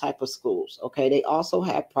 those type of schools. Okay. They also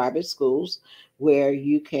have private schools where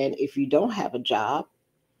you can, if you don't have a job,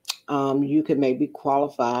 you can maybe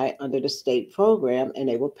qualify under the state program and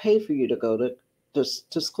they will pay for you to go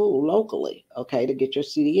to school locally, okay, to get your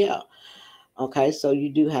CDL. Okay, so you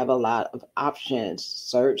do have a lot of options.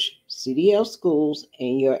 Search CDL schools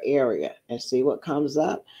in your area and see what comes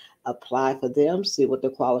up. Apply for them, see what the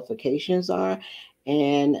qualifications are,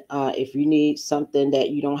 And if you need something that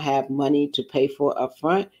you don't have money to pay for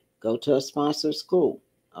upfront, go to a sponsored school.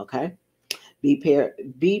 Okay. Be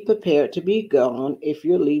prepared to be gone if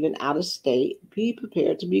you're leaving out of state. Be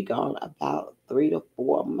prepared to be gone about 3 to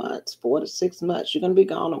 4 months, 4 to 6 months. You're going to be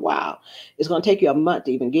gone a while. It's going to take you a month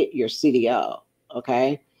to even get your CDL.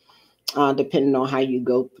 Okay, depending on how you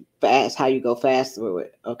go fast through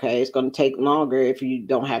it. Okay, it's going to take longer if you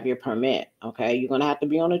don't have your permit. Okay, you're going to have to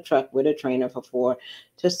be on a truck with a trainer for 4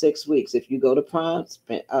 to 6 weeks. If you go to Prime,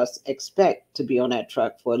 expect to be on that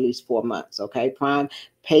truck for at least 4 months. Okay, Prime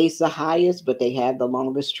pays the highest, but they have the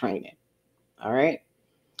longest training. All right.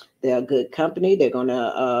 They're a good company. They're going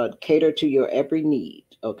to cater to your every need.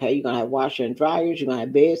 Okay. You're going to have washer and dryers. You're going to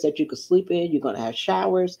have beds that you can sleep in. You're going to have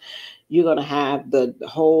showers. You're going to have the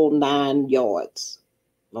whole 9 yards.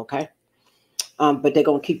 Okay. But they're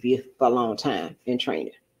going to keep you for a long time in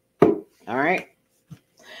training. All right.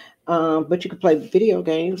 But you can play video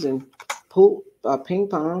games and pool, ping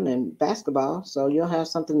pong and basketball. So you'll have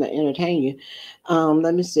something to entertain you.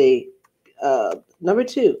 Let me see. Number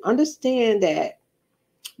two, understand that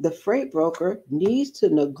the freight broker needs to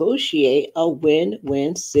negotiate a win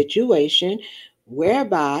win situation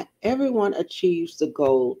whereby everyone achieves the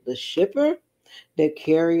goal: the shipper, the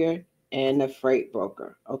carrier, and the freight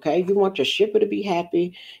broker. Okay, you want your shipper to be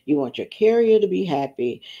happy, you want your carrier to be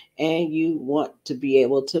happy, and you want to be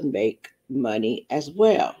able to make money as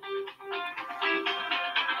well.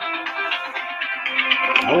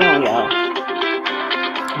 Hold on, y'all.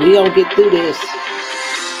 We gonna get through this.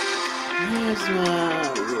 Where's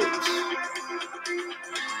my roots?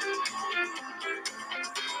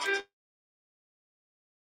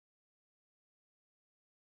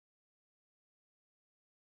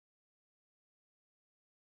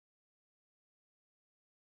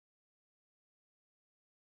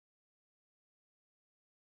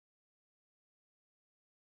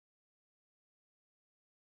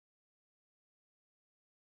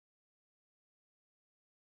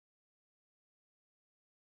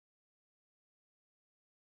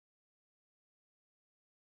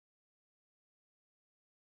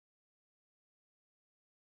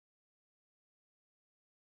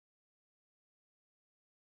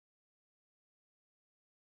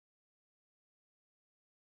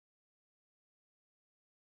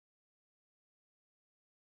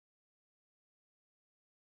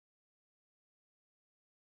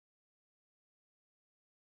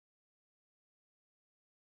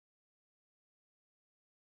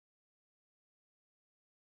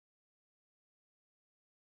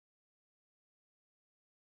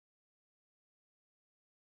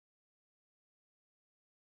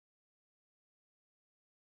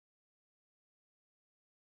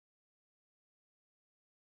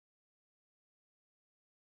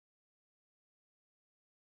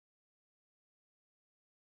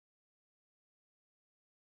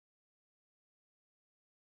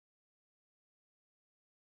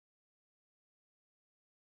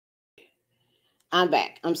 I'm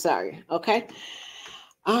back. I'm sorry. Okay.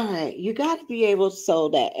 All right. You got to be able so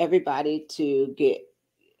that everybody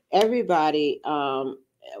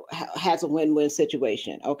has a win-win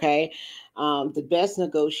situation. Okay. The best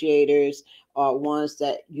negotiators are ones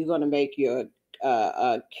that you're going to make your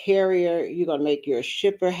carrier, you're going to make your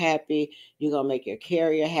shipper happy, you're going to make your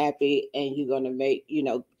carrier happy, and you're going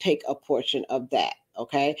to take a portion of that.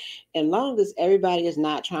 Okay. And long as everybody is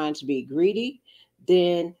not trying to be greedy,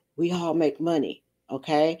 then we all make money.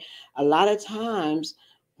 Okay. A lot of times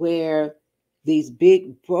where these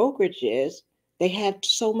big brokerages, they have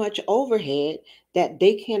so much overhead that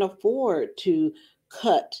they can't afford to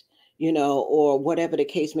cut, or whatever the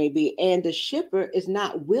case may be. And the shipper is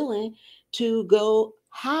not willing to go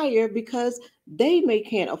higher because they may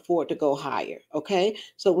can't afford to go higher. Okay.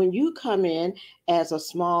 So when you come in as a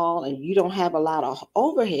small and you don't have a lot of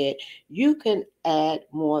overhead, you can add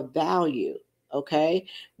more value. Okay.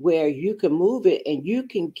 Where you can move it and you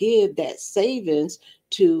can give that savings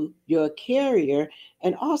to your carrier,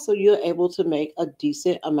 and also you're able to make a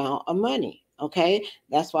decent amount of money. Okay,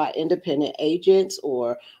 that's why independent agents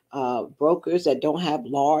or brokers that don't have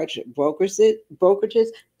large brokerages,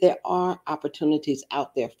 there are opportunities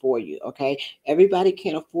out there for you. Okay, everybody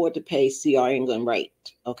can't afford to pay CR England rate.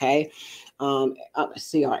 Okay,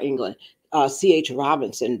 CR England. CH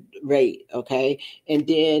Robinson rate, okay, and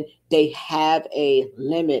then they have a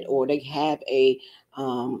limit, or they have a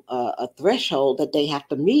threshold that they have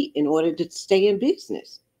to meet in order to stay in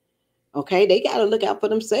business. Okay, they got to look out for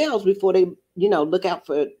themselves before they, look out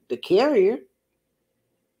for the carrier.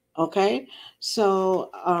 Okay, so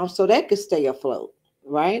that could stay afloat,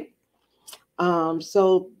 right?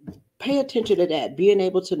 So pay attention to that. Being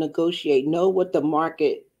able to negotiate, know what the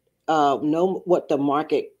market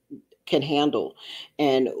can handle,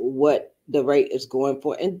 and what the rate is going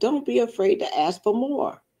for, and don't be afraid to ask for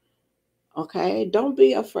more. Okay, don't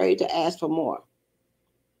be afraid to ask for more.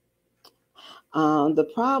 The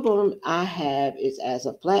problem I have is, as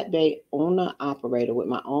a flatbed owner operator with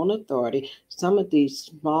my own authority, some of these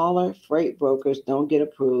smaller freight brokers don't get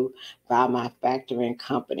approved by my factoring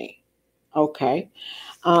company. Okay.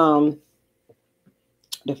 Um,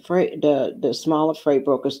 the smaller freight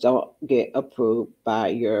brokers don't get approved by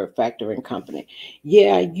your factoring company.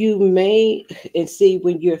 Yeah, you may, and see,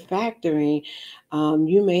 when you're factoring,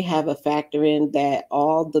 you may have a factoring that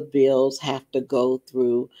all the bills have to go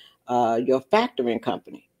through your factoring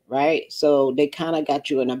company, right? So they kind of got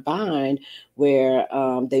you in a bind where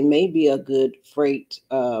they may be a good freight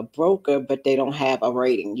broker, but they don't have a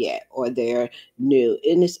rating yet, or they're new,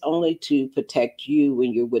 and it's only to protect you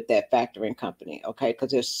when you're with that factoring company. Okay,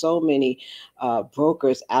 because there's so many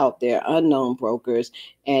brokers out there, unknown brokers,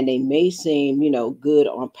 and they may seem, good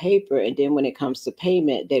on paper, and then when it comes to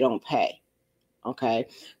payment, they don't pay. Okay,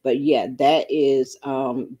 but yeah, that is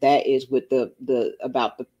with the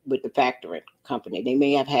about the with the factoring company. They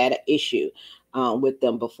may have had an issue with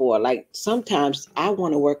them before. Like, sometimes I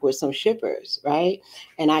want to work with some shippers, right?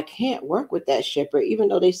 And I can't work with that shipper, even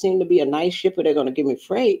though they seem to be a nice shipper. They're going to give me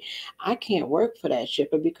freight. I can't work for that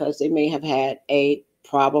shipper because they may have had a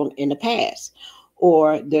problem in the past,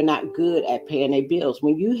 or they're not good at paying their bills.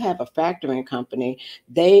 When you have a factoring company,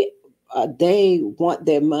 they want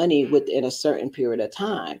their money within a certain period of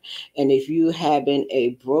time. And if you having a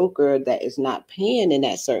broker that is not paying in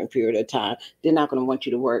that certain period of time, they're not going to want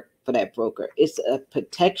you to work for that broker. It's a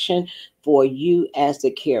protection for you as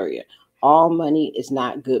the carrier. All money is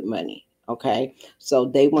not good money. Okay. So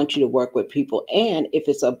they want you to work with people. And if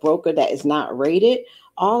it's a broker that is not rated,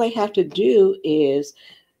 all they have to do is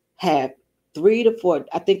have 3 to 4.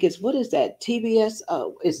 I think it's, what is that? TBS.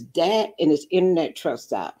 It's that, and it's Internet Truck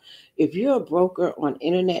Stop. If you're a broker on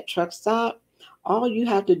Internet Truck Stop, all you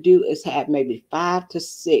have to do is have maybe 5 to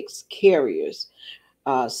 6 carriers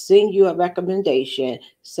send you a recommendation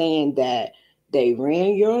saying that they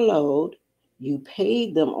ran your load, you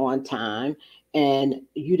paid them on time, and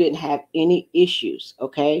you didn't have any issues.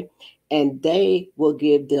 Okay. And they will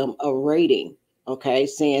give them a rating. Okay,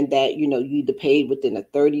 saying that you either paid within a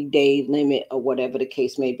 30-day limit, or whatever the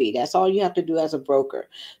case may be. That's all you have to do as a broker.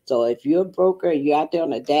 So if you're a broker, you're out there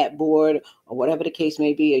on a DAT board, or whatever the case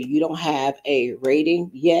may be, or you don't have a rating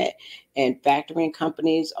yet, and factoring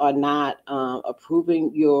companies are not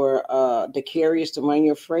approving the carriers to run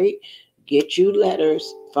your freight, get you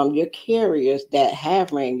letters from your carriers that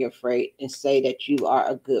have ran your freight and say that you are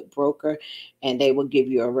a good broker, and they will give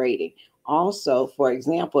you a rating. Also, for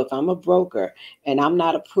example, if I'm a broker and I'm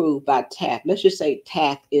not approved by TAF, let's just say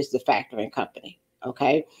TAF is the factoring company.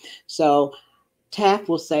 Okay, so TAF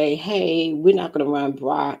will say, hey, we're not going to run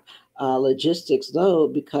Brock Logistics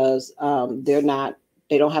load because they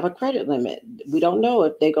don't have a credit limit. We don't know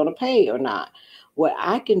if they're going to pay or not. What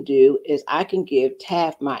I can do is I can give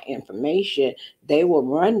TAF my information. They will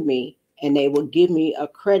run me, and they will give me a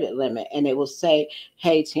credit limit, and they will say,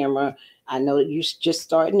 hey, Tamara, I know you're just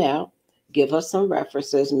starting out. Give us some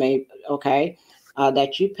references, maybe, okay,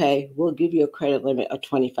 that you pay. We'll give you a credit limit of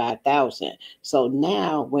 25,000. So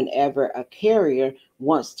now, whenever a carrier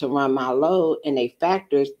wants to run my load and they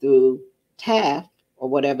factor through TAF or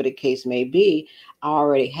whatever the case may be, I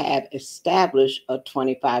already have established a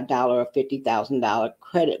 $25 or $50,000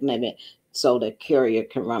 credit limit so the carrier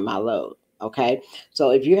can run my load. Okay.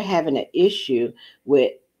 So if you're having an issue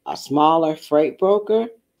with a smaller freight broker,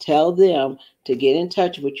 tell them to get in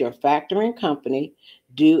touch with your factoring company,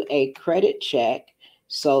 do a credit check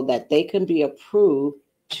so that they can be approved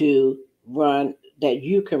to run, that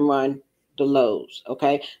you can run the loads.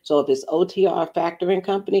 Okay. So if it's OTR factoring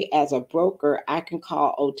company, as a broker, I can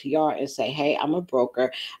call OTR and say, hey, I'm a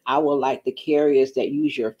broker. I would like the carriers that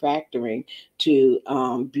use your factoring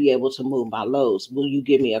to be able to move my loads. Will you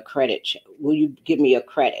give me a credit check? Will you give me a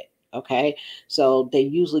credit? Okay. So they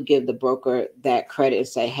usually give the broker that credit and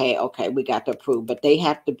say, hey, okay, we got to approve, but they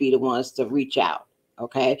have to be the ones to reach out.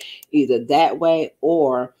 Okay. Either that way,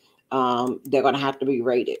 or they're going to have to be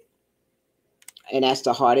rated. And that's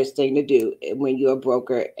the hardest thing to do when you're a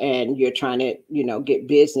broker and you're trying to, get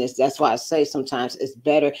business. That's why I say sometimes it's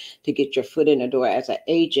better to get your foot in the door as an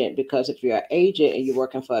agent, because if you're an agent and you're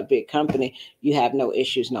working for a big company, you have no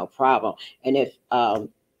issues, no problem. And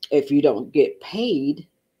if you don't get paid,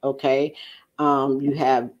 okay, you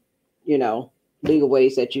have, legal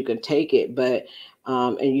ways that you can take it, but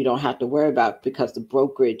and you don't have to worry about, because the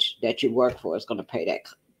brokerage that you work for is going to pay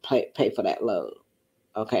pay for that load.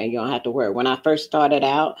 Okay, you don't have to worry. When I first started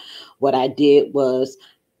out, what I did was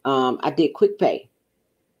I did quick pay,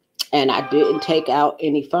 and I didn't take out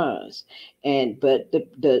any funds. And but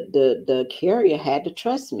the carrier had to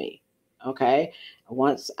trust me. Okay.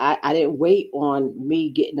 Once I didn't wait on me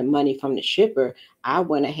getting the money from the shipper. I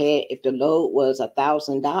went ahead, if the load was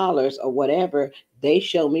 $1,000 or whatever, they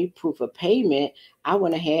showed me proof of payment. I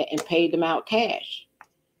went ahead and paid them out cash.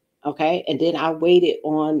 Okay. And then I waited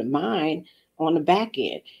on mine on the back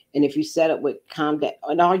end. And if you set up with Comdat,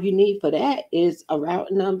 and all you need for that is a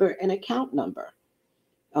route number and account number.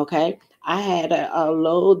 Okay. I had a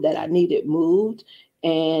load that I needed moved,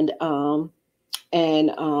 and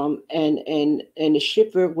and the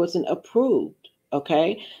shipper wasn't approved.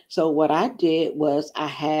 Okay. So what I did was I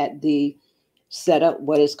had the set up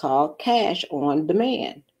what is called cash on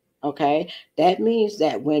demand. Okay. That means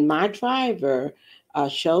that when my driver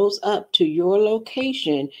shows up to your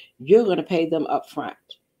location, you're going to pay them up front.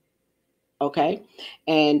 Okay.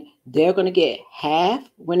 And they're going to get half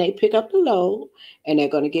when they pick up the load, and they're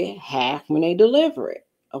going to get half when they deliver it.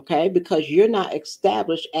 Okay. Because you're not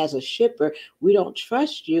established as a shipper. We don't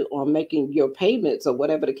trust you on making your payments or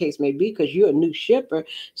whatever the case may be, because you're a new shipper.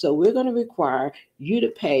 So we're going to require you to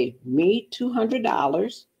pay me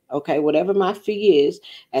 $200. Okay. Whatever my fee is,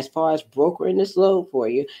 as far as brokering this load for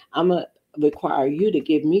you, I'm going to require you to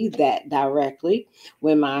give me that directly.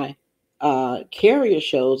 When my carrier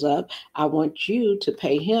shows up, I want you to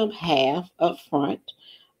pay him half up front,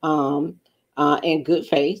 um, in good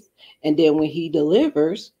faith. And then when he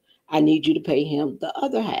delivers, I need you to pay him the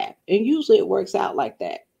other half. And usually it works out like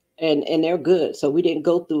that. And they're good. So we didn't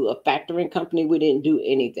go through a factoring company. We didn't do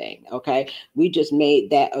anything. Okay. We just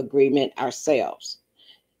made that agreement ourselves.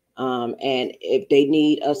 And if they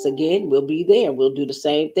need us again, we'll be there. We'll do the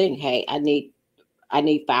same thing. Hey, I need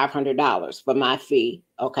 $500 for my fee.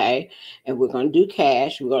 Okay. And we're going to do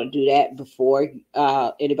cash. We're going to do that before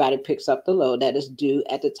anybody picks up the load. That is due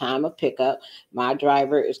at the time of pickup. My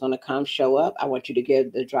driver is going to come show up. I want you to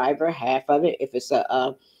give the driver half of it. If it's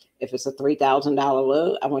a $3,000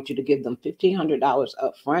 load, I want you to give them $1,500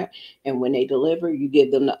 up front. And when they deliver, you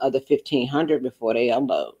give them the other $1,500 before they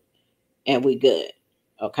unload. And we good.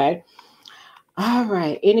 Okay. All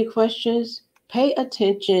right. Any questions? Pay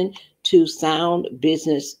attention to sound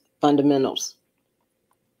business fundamentals.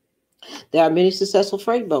 There are many successful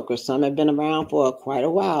freight brokers. Some have been around for quite a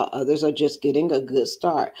while. Others are just getting a good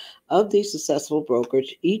start. Of these successful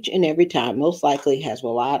brokers, each and every time most likely has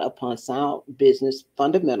relied upon sound business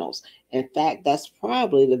fundamentals. In fact, that's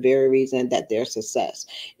probably the very reason that their success.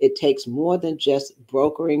 It takes more than just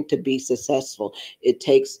brokering to be successful. It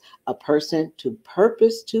takes a person to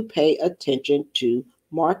purpose to pay attention to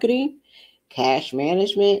marketing, cash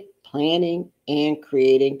management, planning, and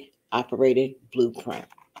creating operating blueprint.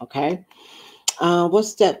 Okay. What's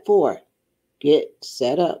step 4? Get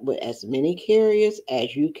set up with as many carriers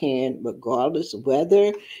as you can, regardless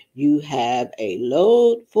whether you have a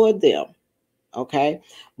load for them. Okay.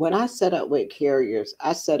 When I set up with carriers,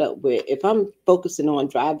 I set up with, if I'm focusing on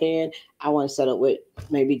dry van, I want to set up with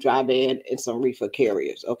maybe dry van and some reefer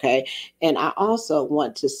carriers. Okay. And I also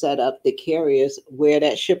want to set up the carriers where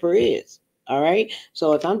that shipper is. All right.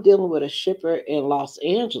 So if I'm dealing with a shipper in Los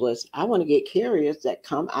Angeles, I want to get carriers that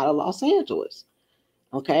come out of Los Angeles.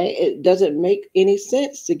 Okay. It doesn't make any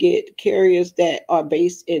sense to get carriers that are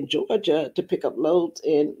based in Georgia to pick up loads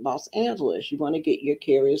in Los Angeles. You want to get your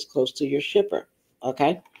carriers close to your shipper.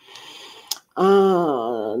 Okay.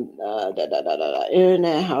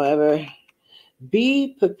 Internet, however,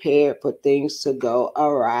 be prepared for things to go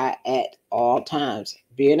awry at all times.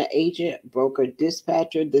 Being an agent, broker,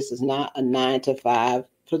 dispatcher, this is not a 9 to 5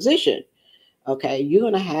 position. Okay. You're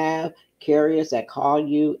going to have carriers that call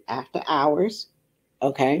you after hours.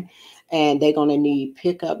 Okay. And they're going to need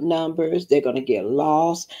pickup numbers. They're going to get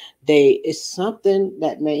lost. It's something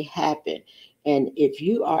that may happen. And if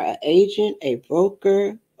you are an agent, a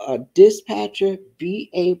broker, a dispatcher, be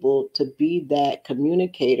able to be that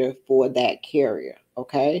communicator for that carrier.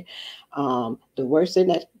 Okay. The worst thing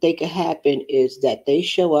that they could happen is that they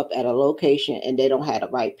show up at a location and they don't have the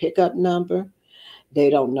right pickup number. They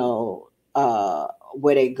don't know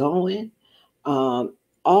where they're going. Um,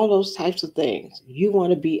 all those types of things. You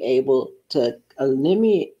want to be able to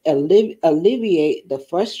alleviate the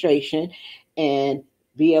frustration and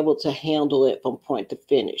be able to handle it from point to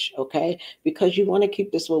finish. Okay. Because you want to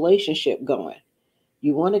keep this relationship going.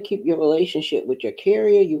 You want to keep your relationship with your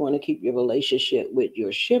carrier. You want to keep your relationship with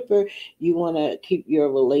your shipper. You want to keep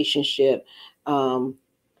your relationship up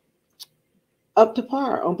to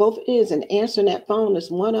par on both ends. And answering that phone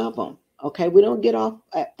is one of them. Okay, we don't get off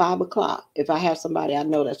at 5 o'clock. If I have somebody I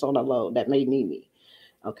know that's on a load that may need me,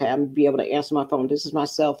 okay, I'm gonna be able to answer my phone. This is my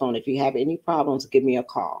cell phone. If you have any problems, give me a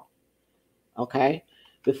call. Okay,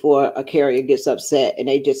 before a carrier gets upset and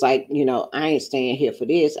they just like, I ain't staying here for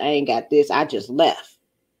this. I ain't got this. I just left.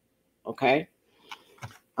 Okay.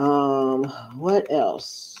 What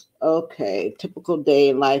else? Okay, typical day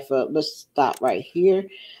in life. Let's stop right here.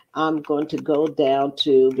 I'm going to go down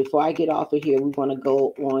to, before I get off of here, we want to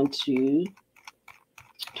go on to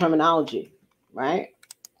terminology, right?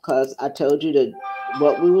 Because I told you that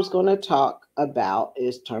what we was going to talk about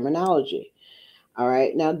is terminology. All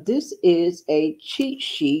right. Now, this is a cheat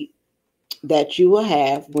sheet that you will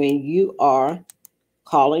have when you are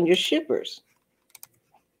calling your shippers.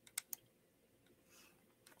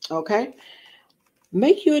 Okay.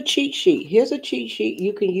 Make you a cheat sheet. Here's a cheat sheet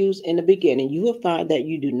you can use in the beginning. You will find that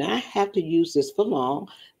you do not have to use this for long,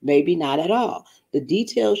 maybe not at all. The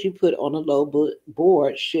details you put on a load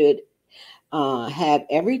board should have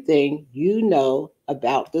everything you know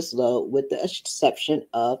about this load with the exception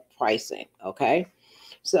of pricing. Okay.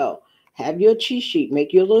 So have your cheat sheet,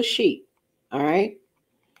 make your little sheet. All right.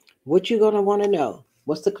 What you're going to want to know.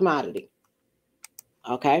 What's the commodity?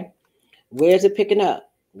 Okay. Where's it picking up?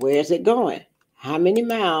 Where's it going? How many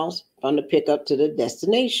miles from the pickup to the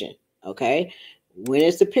destination? Okay. When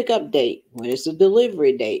is the pickup date? When is the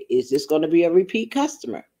delivery date? Is this going to be a repeat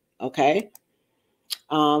customer? Okay.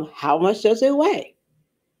 How much does it weigh?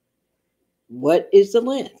 What is the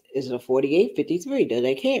length? Is it a 48, 53? Do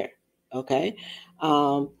they care? Okay.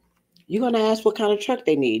 Um, you're going to ask what kind of truck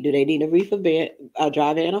they need. Do they need a reefer van, a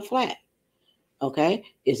dry van, or flat? Okay.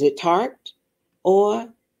 Is it tarped or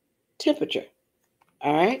temperature?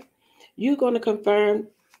 All right. You're going to confirm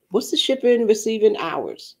what's the shipping and receiving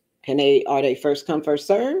hours. Are they first come, first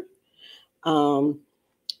serve? Um,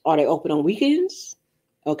 are they open on weekends?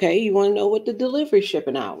 Okay. You want to know what the delivery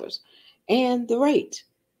shipping hours and the rate.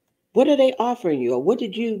 What are they offering you, or what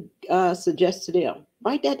did you suggest to them?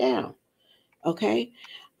 Write that down. Okay.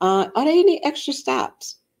 Are there any extra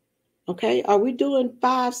stops? Okay. Are we doing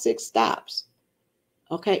 5, 6 stops?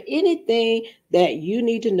 Okay. Anything that you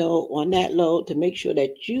need to know on that load to make sure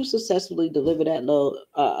that you successfully deliver that load,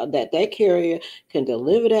 that carrier can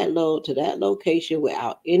deliver that load to that location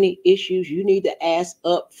without any issues, you need to ask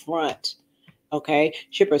up front. Okay,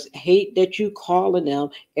 shippers hate that you calling them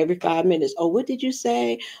every 5 minutes. Oh, what did you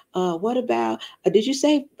say? What about? Did you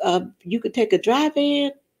say you could take a drive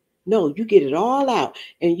in? No, you get it all out,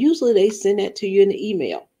 and usually they send that to you in the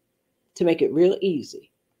email to make it real easy.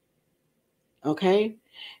 Okay,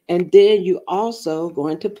 and then you also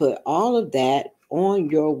going to put all of that on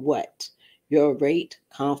your what? Your rate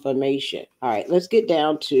confirmation. All right, let's get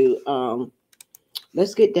down to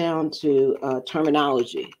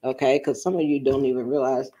terminology. Okay, because some of you don't even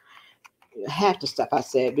realize half the stuff I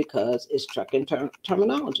said because it's trucking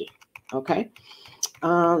terminology. Okay.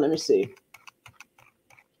 Let me see.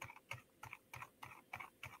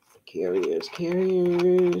 Carriers.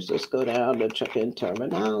 Let's go down to trucking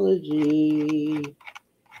terminology.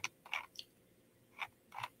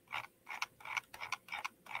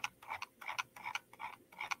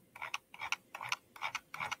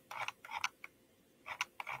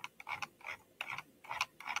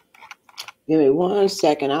 Give me 1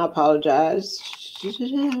 second. I apologize.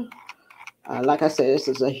 Like I said, this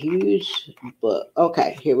is a huge book.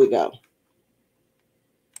 Okay, here we go.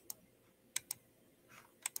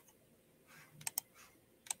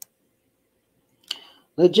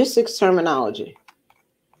 Logistics terminology.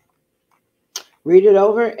 Read it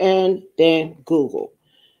over and then Google.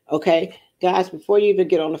 Okay, guys, before you even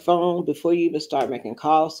get on the phone, before you even start making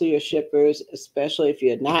calls to your shippers, especially if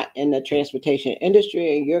you're not in the transportation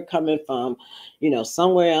industry and you're coming from,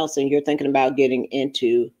 somewhere else and you're thinking about getting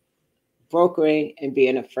into brokering and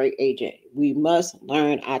being a freight agent, we must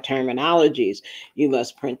learn our terminologies. You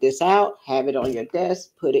must print this out, have it on your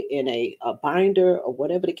desk, put it in a binder or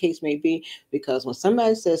whatever the case may be, because when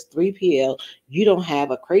somebody says 3PL, you don't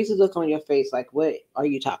have a crazy look on your face like, what are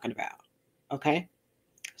you talking about? Okay.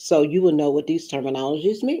 So you will know what these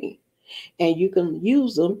terminologies mean. And you can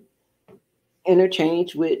use them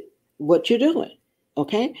interchange with what you're doing.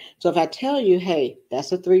 Okay. So if I tell you, hey,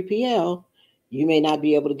 that's a 3PL, you may not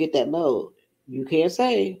be able to get that load. You can't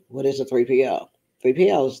say, what is a 3PL?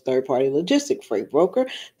 3PL is a third party logistic freight broker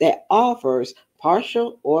that offers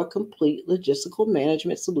partial or complete logistical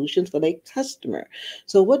management solutions for their customer.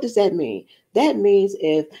 So what does that mean? That means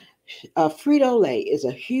if Frito-Lay is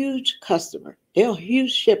a huge customer, they're a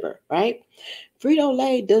huge shipper, right?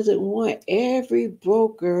 Frito-Lay doesn't want every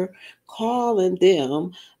broker calling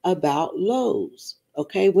them about loads.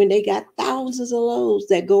 Okay, when they got thousands of loads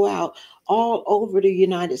that go out all over the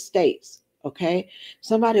United States. Okay,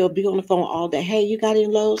 somebody will be on the phone all day. Hey, you got any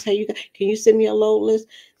loads? Hey, can you send me a load list?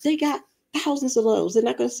 They got thousands of loads. They're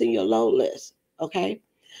not going to send you a load list. Okay,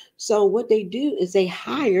 so what they do is they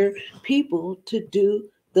hire people to do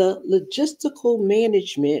the logistical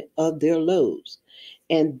management of their loads,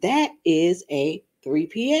 and that is a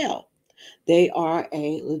 3PL. They are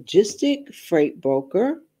a logistic freight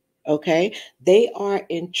broker. Okay. They are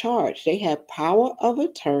in charge. They have power of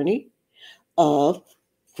attorney of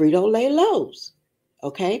Frito-Lay loaves.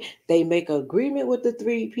 Okay. They make an agreement with the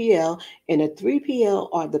 3PL, and the 3PL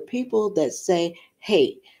are the people that say,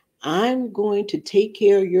 hey, I'm going to take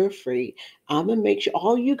care of your freight. I'm going to make sure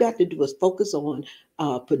all you got to do is focus on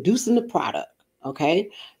producing the product.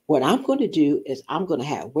 Okay. What I'm going to do is I'm going to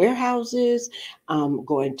have warehouses. I'm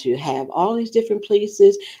going to have all these different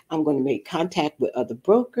places. I'm going to make contact with other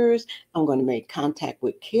brokers. I'm going to make contact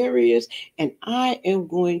with carriers, and I am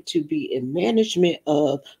going to be in management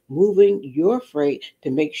of moving your freight to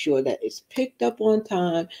make sure that it's picked up on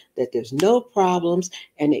time, that there's no problems,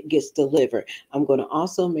 and it gets delivered. I'm going to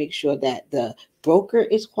also make sure that the broker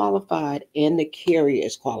is qualified and the carrier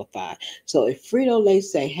is qualified. So if Frito-Lay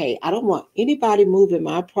say, hey, I don't want anybody moving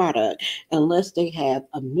my product unless they have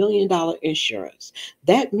 $1 million insurance,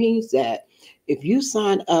 that means that if you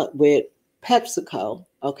sign up with PepsiCo,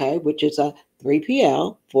 okay, which is a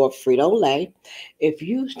 3PL for Frito-Lay, if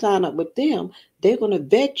you sign up with them, they're going to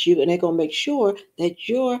vet you and they're going to make sure that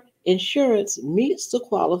your insurance meets the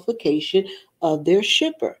qualification of their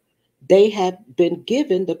shipper. They have been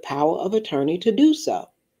given the power of attorney to do so,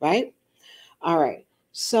 right? All right.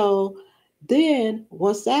 So then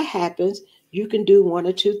once that happens, you can do one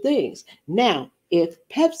or two things. Now, if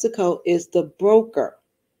PepsiCo is the broker,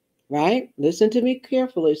 right? Listen to me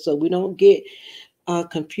carefully so we don't get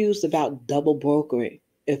confused about double brokering.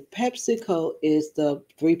 If PepsiCo is the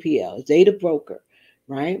 3PL, they the broker,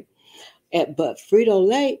 right? But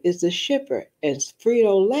Frito-Lay is the shipper, and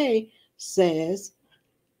Frito-Lay says,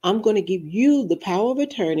 I'm going to give you the power of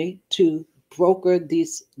attorney to broker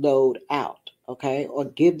this load out, okay, or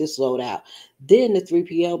give this load out. Then the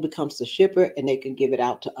 3PL becomes the shipper, and they can give it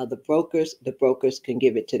out to other brokers. The brokers can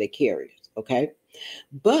give it to the carriers, okay?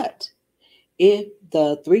 But if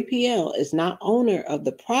the 3PL is not owner of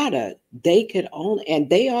the product, they can own, and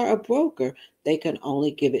they are a broker, they can only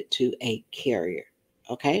give it to a carrier.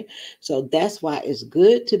 Okay, so that's why it's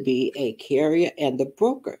good to be a carrier and the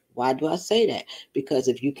broker. Why do I say that? Because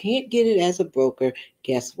if you can't get it as a broker,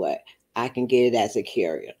 guess what? I can get it as a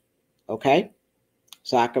carrier. Okay,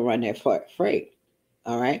 so I can run that freight.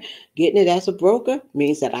 All right. Getting it as a broker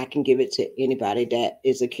means that I can give it to anybody that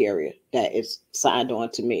is a carrier that is signed on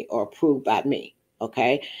to me or approved by me.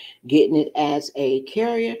 Okay. Getting it as a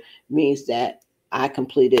carrier means that I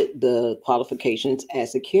completed the qualifications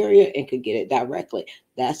as a carrier and could get it directly.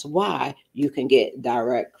 That's why you can get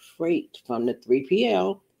direct freight from the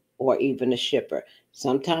 3PL or even a shipper.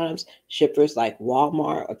 Sometimes shippers like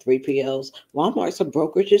Walmart or 3PLs, Walmart's a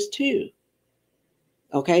brokerages too.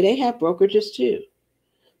 Okay. They have brokerages too.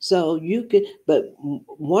 So you could, but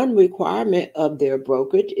one requirement of their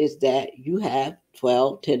brokerage is that you have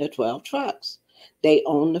 10 or 12 trucks. They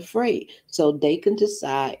own the freight. So they can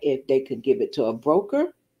decide if they could give it to a broker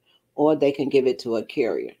or they can give it to a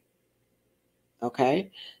carrier. Okay.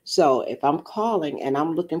 So if I'm calling and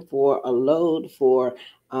I'm looking for a load for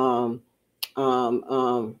um,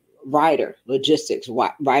 Ryder Logistics,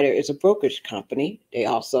 Ryder is a brokerage company. They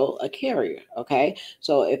also a carrier. Okay.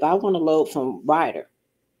 So if I want to load from Ryder,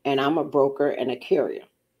 and I'm a broker and a carrier.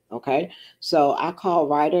 Okay. So I call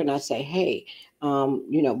Ryder and I say, hey,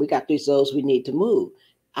 we got these loads we need to move.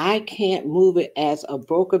 I can't move it as a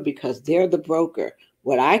broker because they're the broker.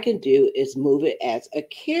 What I can do is move it as a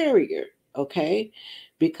carrier. Okay.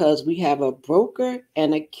 Because we have a broker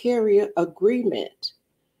and a carrier agreement.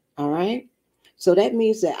 All right. So that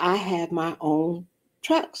means that I have my own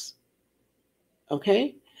trucks.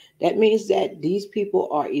 Okay. That means that these people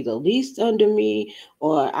are either leased under me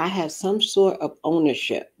or I have some sort of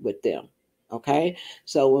ownership with them. Okay.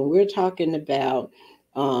 So when we're talking about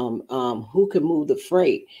who can move the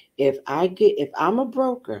freight, if I'm a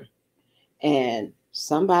broker and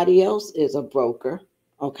somebody else is a broker,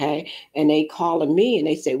 okay, and they calling me and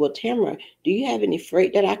they say, well, Tamara, do you have any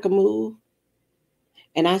freight that I can move?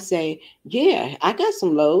 And I say, yeah, I got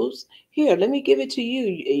some loads. Here, let me give it to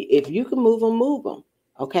you. If you can move them, move them.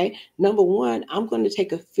 Okay. Number one, I'm going to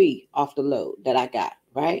take a fee off the load that I got,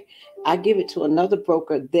 right? I give it to another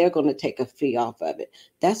broker. They're going to take a fee off of it.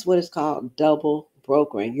 That's what it's called double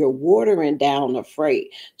brokering. You're watering down the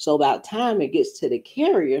freight. So about time it gets to the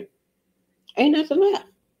carrier, Ain't nothing left.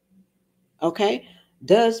 Okay.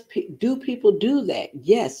 Do people do that?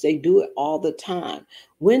 Yes, they do it all the time.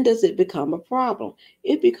 When does it become a problem?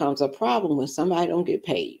 It becomes a problem when somebody don't get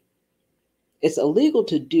paid. It's illegal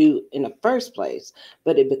to do in the first place,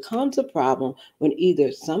 but it becomes a problem when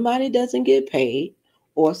either somebody doesn't get paid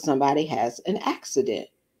or somebody has an accident,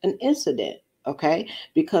 an incident. Okay.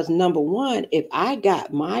 Because number one, if I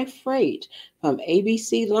got my freight from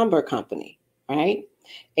ABC Lumber Company, right?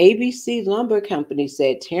 ABC Lumber Company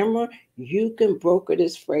said, Tamara, you can broker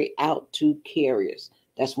this freight out to carriers.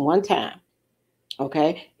 That's one time.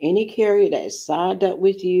 Okay. Any carrier that is signed up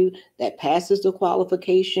with you that passes the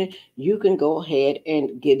qualification, you can go ahead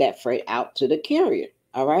and get that freight out to the carrier.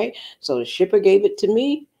 All right. So the shipper gave it to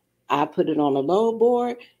me. I put it on a load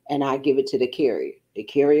board and I give it to the carrier. The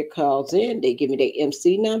carrier calls in, they give me their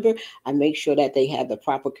MC number. I make sure that they have the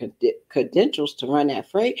proper credentials to run that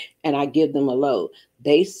freight and I give them a load.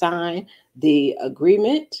 They sign the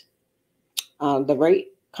agreement, the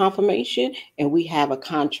rate confirmation, and we have a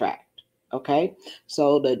contract. Okay,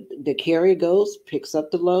 so the carrier goes, picks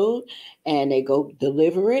up the load, and they go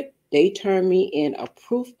deliver it. They turn me in a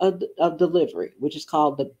proof of delivery, which is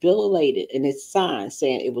called the bill of lading, and it's signed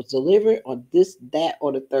saying it was delivered on this, that,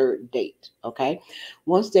 or the third date. Okay,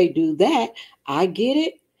 once they do that, I get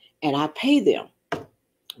it and I pay them.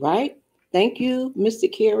 Right? Thank you, Mr.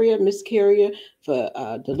 Carrier, Miss Carrier, for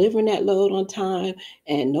delivering that load on time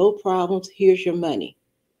and no problems. Here's your money.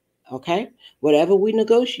 Okay, whatever we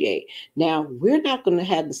negotiate. Now, we're not going to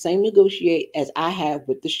have the same negotiate as I have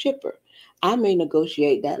with the shipper. I may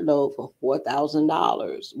negotiate that load for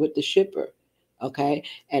 $4,000 with the shipper. Okay,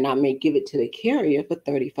 and I may give it to the carrier for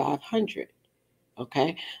 3,500.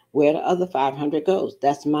 Okay, where the other 500 goes,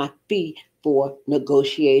 that's my fee for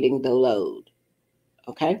negotiating the load.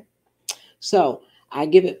 Okay, so I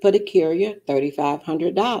give it for the carrier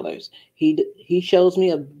 $3,500. He shows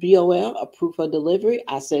me a BOL, a proof of delivery.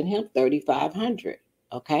 I send him 3,500.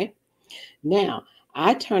 Okay. Now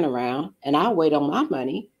I turn around and I wait on my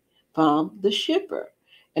money from the shipper,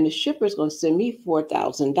 and the shipper is going to send me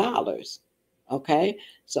 $4,000. Okay.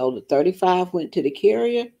 So the 35 went to the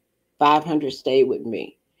carrier, 500 stayed with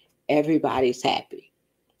me. Everybody's happy.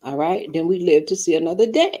 All right. Then we live to see another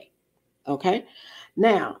day. Okay.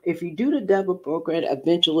 Now, if you do the double broker,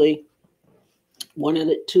 eventually one of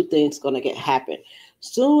the two things going to get happen.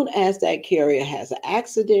 Soon as that carrier has an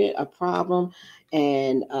accident, a problem,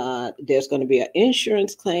 and there's going to be an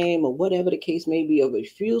insurance claim or whatever the case may be, a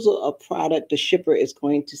refusal of product, the shipper is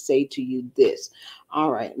going to say to you this: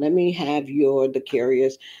 all right, let me have the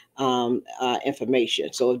carrier's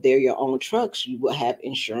information. So if they're your own trucks, you will have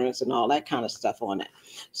insurance and all that kind of stuff on it.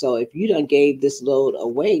 So if you done gave this load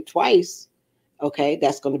away twice, okay,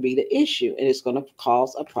 that's going to be the issue, and it's going to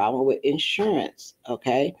cause a problem with insurance.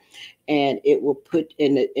 Okay, and it will put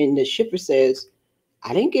in the shipper says,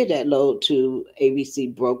 I didn't give that load to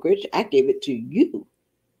ABC brokerage, I gave it to you.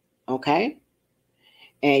 Okay,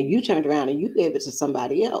 and you turned around and you gave it to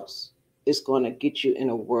somebody else. It's going to get you in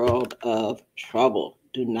a world of trouble.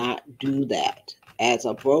 Do not do that as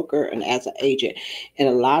a broker and as an agent. And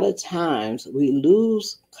a lot of times we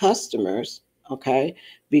lose customers, okay,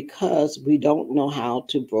 because we don't know how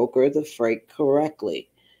to broker the freight correctly.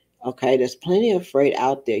 Okay, there's plenty of freight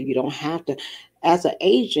out there. You don't have to, as an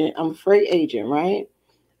agent, I'm a freight agent, right?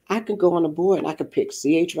 I could go on the board and I could pick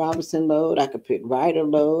C.H. Robinson load, I could pick Ryder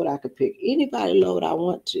load, I could pick anybody load I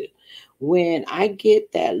want to. When I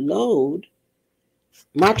get that load,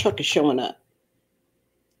 my truck is showing up.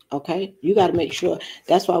 Okay, you got to make sure.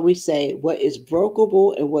 That's why we say what is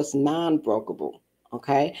brokerable and what's non-brokerable.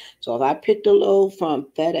 Okay, so if I picked a load from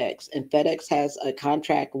FedEx and FedEx has a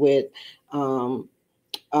contract with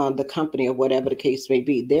the company or whatever the case may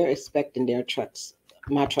be, they're expecting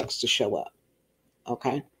my trucks to show up.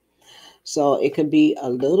 Okay, so it could be a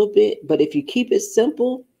little bit, but if you keep it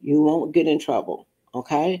simple, you won't get in trouble.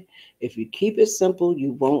 Okay. If you keep it simple,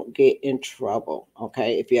 you won't get in trouble.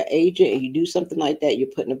 Okay. If you're an agent and you do something like that, you're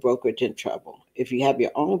putting a brokerage in trouble. If you have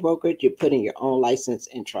your own brokerage, you're putting your own license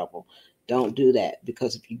in trouble. Don't do that,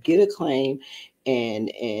 because if you get a claim and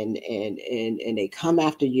they come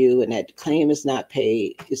after you and that claim is not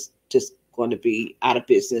paid, it's just going to be out of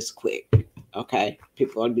business quick. Okay.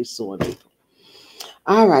 People are going to be suing people.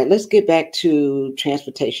 All right, let's get back to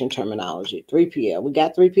transportation terminology. 3PL. We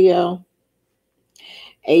got 3PL.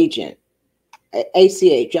 Agent.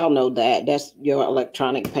 ACH. Y'all know that. That's your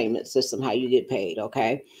electronic payment system, how you get paid.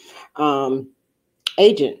 Okay.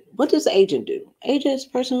 Agent. What does the agent do? Agent is a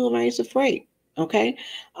person who arranges the freight. Okay.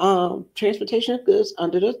 Transportation of goods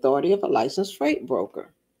under the authority of a licensed freight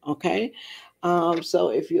broker. Okay. So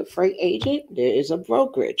if you're a freight agent, there is a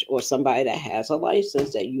brokerage or somebody that has a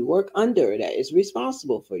license that you work under that is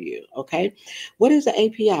responsible for you. Okay. What is an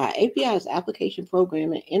API? API is application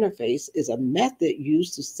programming interface is a method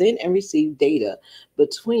used to send and receive data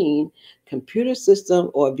between computer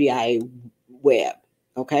system or via web.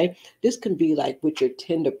 Okay, this can be like with your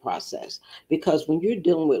tender process because when you're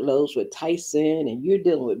dealing with loads with Tyson and you're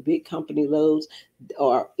dealing with big company loads,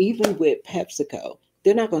 or even with PepsiCo,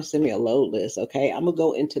 they're not going to send me a load list. Okay, I'm gonna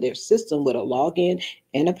go into their system with a login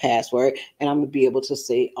and a password, and I'm gonna be able to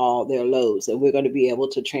see all their loads, and we're going to be able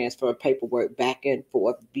to transfer paperwork back and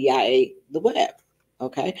forth via the web.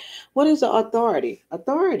 Okay, what is the authority?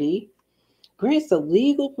 Authority grants the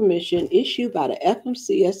legal permission issued by the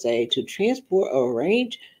FMCSA to transport or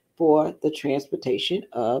arrange for the transportation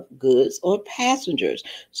of goods or passengers.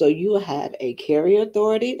 So you will have a carrier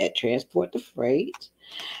authority that transport the freight,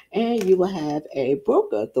 and you will have a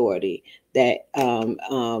broker authority that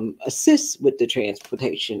assists with the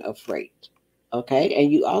transportation of freight. Okay,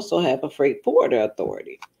 and you also have a freight forwarder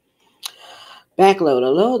authority. Backload, a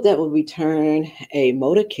load that will return a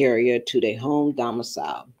motor carrier to their home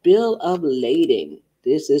domicile. Bill of lading.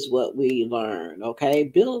 This is what we learn, okay?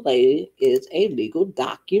 Bill of lading is a legal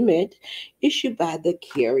document issued by the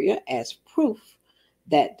carrier as proof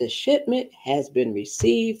that the shipment has been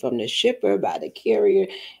received from the shipper by the carrier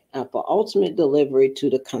for ultimate delivery to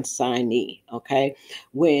the consignee, okay?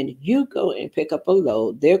 When you go and pick up a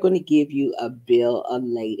load, they're going to give you a bill of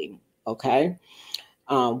lading, okay?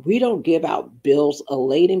 We don't give out bills of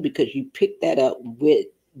lading because you pick that up with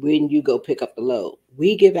when you go pick up the load.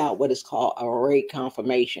 We give out what is called a rate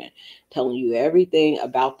confirmation, telling you everything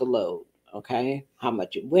about the load. Okay, how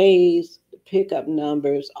much it weighs, the pickup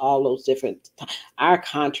numbers, all those different. Our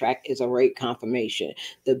contract is a rate confirmation.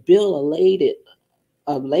 The bill of lading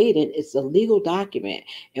laden, it's a legal document.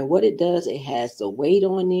 And what it does, it has the weight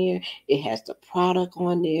on there, it has the product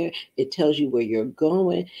on there, it tells you where you're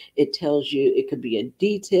going, it tells you it could be in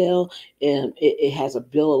detail, and it has a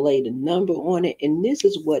bill of lading number on it. And this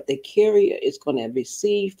is what the carrier is going to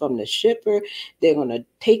receive from the shipper. They're going to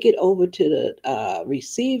take it over to the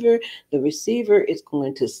receiver. The receiver is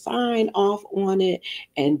going to sign off on it,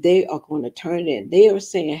 and they are going to turn it in. They are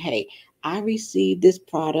saying, hey, I received this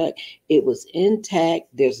product. It was intact.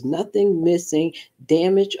 There's nothing missing,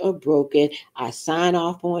 damaged, or broken. I sign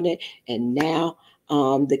off on it, and now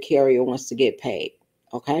the carrier wants to get paid.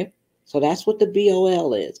 Okay. So that's what the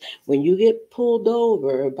BOL is. When you get pulled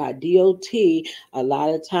over by DOT, a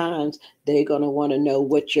lot of times they're going to want to know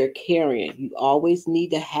what you're carrying. You always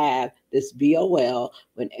need to have this BOL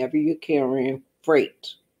whenever you're carrying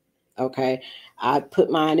freight. Okay. I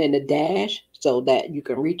put mine in the dash so that you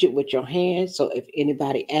can reach it with your hand. So if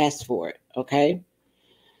anybody asks for it, okay.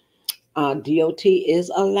 DOT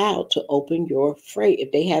is allowed to open your freight.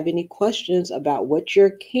 If they have any questions about what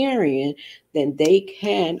you're carrying, then they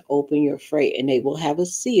can open your freight and they will have a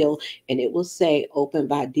seal and it will say open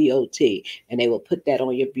by DOT, and they will put that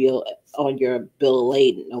on your bill of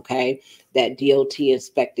lading, okay? That DOT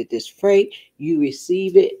inspected this freight, you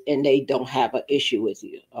receive it, and they don't have an issue with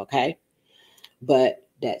you, okay? But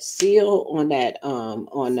that seal on that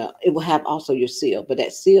on the, it will have also your seal, but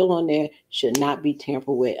that seal on there should not be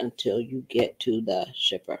tampered with until you get to the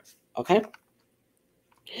shipper. Okay.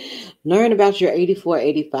 Learn about your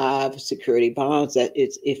 8485 security bonds. That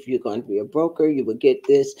is, if you're going to be a broker, you will get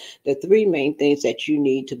this. The three main things that you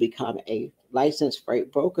need to become a licensed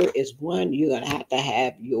freight broker is one, you're going to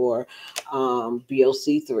have your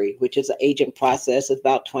BOC3, which is an agent process. It's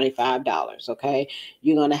about $25. Okay.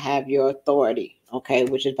 You're going to have your authority. Okay,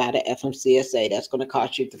 which is by the FMCSA. That's going to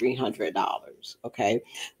cost you $300. Okay.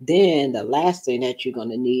 Then the last thing that you're going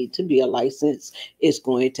to need to be a license is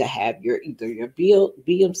going to have your either your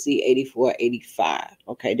BMC 8485.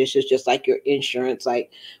 Okay, this is just like your insurance,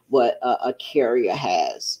 like what a carrier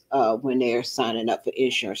has when they're signing up for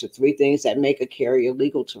insurance. The three things that make a carrier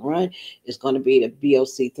legal to run is going to be the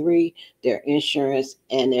BOC3, their insurance,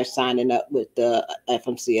 and they're signing up with the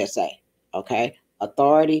FMCSA. Okay.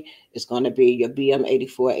 Authority is going to be your BM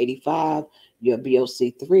 8485, your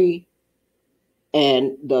BOC3,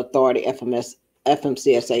 and the authority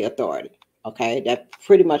FMCSA authority. Okay, that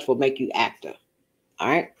pretty much will make you active. All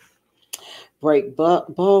right. Break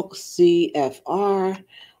bulk CFR,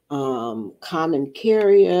 common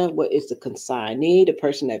carrier. What is the consignee? The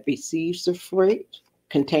person that receives the freight,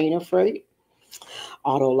 container freight.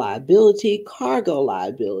 Auto liability, cargo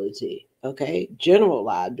liability. Okay, general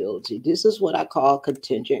liability. This is what I call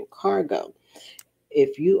contingent cargo.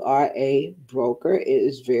 If you are a broker, it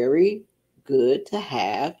is very good to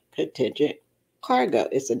have contingent cargo.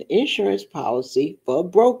 It's an insurance policy for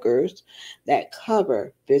brokers that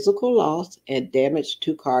cover physical loss and damage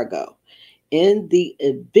to cargo. In the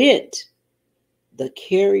event the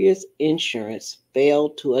carrier's insurance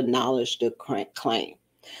failed to acknowledge the claim.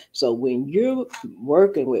 So when you're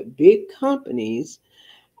working with big companies,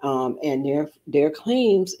 and their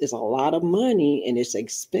claims is a lot of money and it's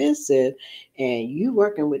expensive, and you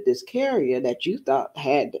working with this carrier that you thought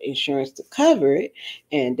had the insurance to cover it,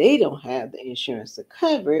 and they don't have the insurance to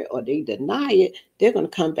cover it, or they deny it, they're going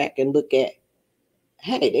to come back and look at,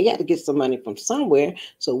 hey, they got to get some money from somewhere,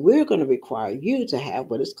 so we're going to require you to have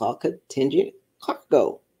what is called contingent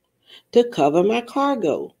cargo to cover my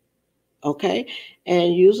cargo. Okay,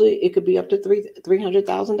 and usually it could be up to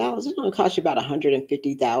 $300,000. It's going to cost you about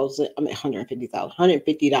 150,000. I mean, 150,000,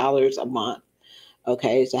 $150 a month.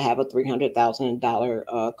 Okay, to have a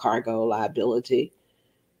 $300,000 cargo liability.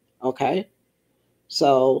 Okay,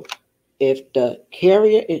 so if the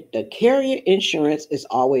carrier insurance is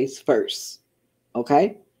always first.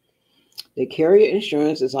 Okay, the carrier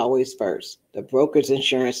insurance is always first. The broker's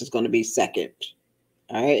insurance is going to be second.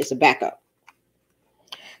 All right, it's a backup.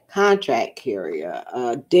 Contract carrier,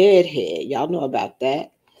 deadhead. Y'all know about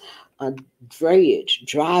that. Drayage,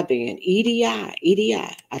 driving, EDI.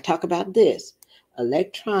 EDI. I talk about this.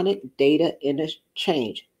 Electronic data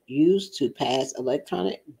interchange, used to pass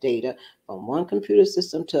electronic data from one computer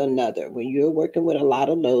system to another. When you're working with a lot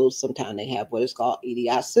of loads, sometimes they have what is called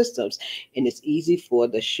EDI systems, and it's easy for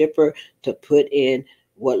the shipper to put in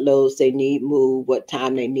what loads they need moved, what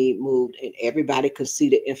time they need moved, and everybody can see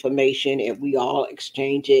the information, and we all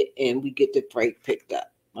exchange it, and we get the freight picked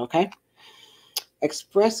up. Okay.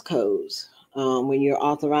 Express codes, when you're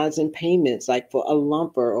authorizing payments, like for a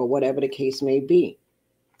lumper or whatever the case may be.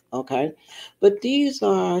 Okay. But these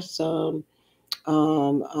are some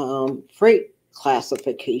freight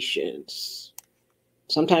classifications.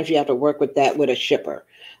 Sometimes you have to work with that with a shipper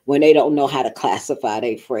when they don't know how to classify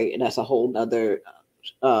their freight, and that's a whole nother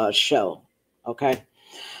show. Okay.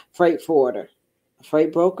 Freight forwarder, a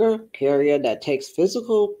freight broker, carrier that takes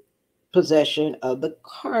physical possession of the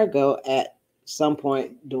cargo at some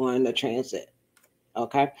point during the transit.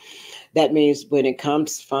 Okay. That means when it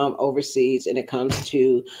comes from overseas and it comes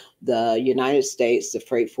to the United States, the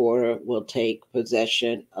freight forwarder will take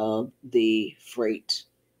possession of the freight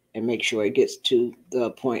and make sure it gets to the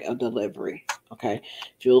point of delivery. Okay.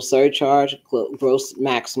 Fuel surcharge, gross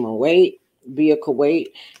maximum weight, vehicle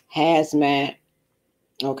weight, hazmat.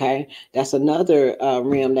 Okay, that's another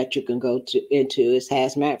realm that you can go into is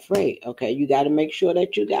hazmat freight. Okay, you got to make sure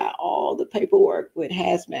that you got all the paperwork with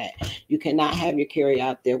hazmat. You cannot have your carrier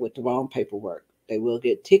out there with the wrong paperwork. They will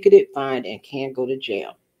get ticketed, fined, and can go to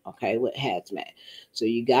jail. Okay, with hazmat. So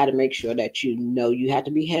you got to make sure that you have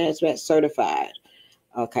to be hazmat certified.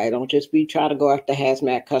 Okay, don't just be trying to go after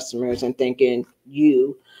hazmat customers and thinking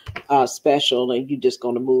you are special and you just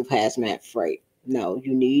going to move hazmat freight. No,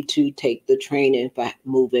 you need to take the training for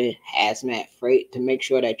moving hazmat freight to make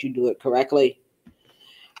sure that you do it correctly.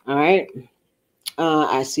 All right.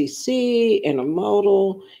 ICC,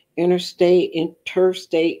 intermodal, interstate,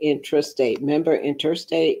 interstate, intrastate. Remember,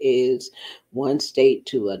 interstate is one state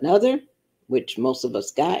to another, which most of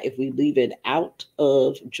us got. If we leave it out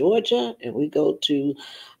of Georgia and we go to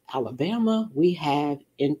Alabama, we have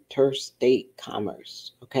interstate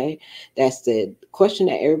commerce. Okay. That's the question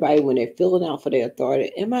that everybody, when they're filling out for their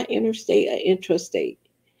authority, am I interstate or intrastate?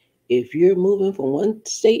 If you're moving from one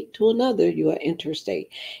state to another, you are interstate.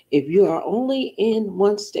 If you are only in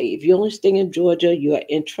one state, if you only stay in Georgia, you are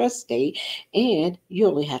intrastate, and you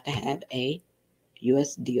only have to have a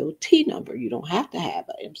USDOT number. You don't have to have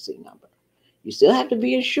an MC number. You still have to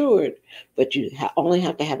be insured, but you only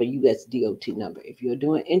have to have a USDOT number. If you're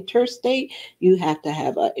doing interstate, you have to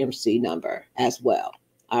have a MC number as well.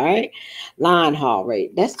 All right. Line haul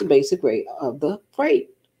rate. That's the basic rate of the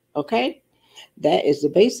freight. Okay. That is the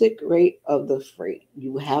basic rate of the freight.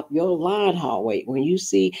 You have your line haul rate. When you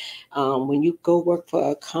see, when you go work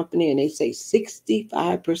for a company and they say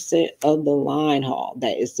 65% of the line haul,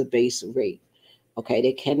 that is the base rate. Okay,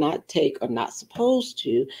 they cannot take or not supposed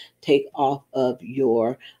to take off of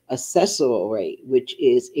your accessory rate, which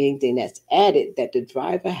is anything that's added that the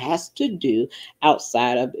driver has to do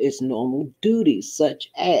outside of its normal duties,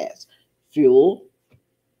 such as fuel.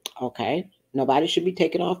 Okay, nobody should be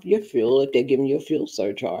taking off your fuel if they're giving you a fuel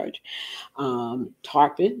surcharge.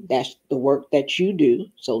 Tarping, that's the work that you do.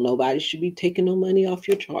 So nobody should be taking no money off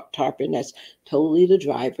your tarping. That's totally the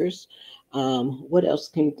driver's. What else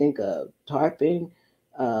can you think of? Tarping,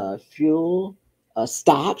 fuel,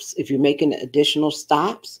 stops. If you're making additional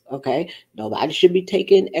stops, okay, nobody should be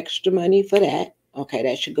taking extra money for that. Okay,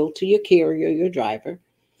 that should go to your carrier, your driver.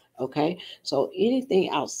 Okay, so anything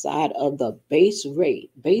outside of the base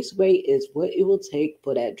rate is what it will take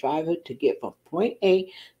for that driver to get from point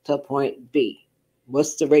A to point B.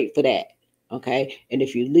 What's the rate for that? Okay, and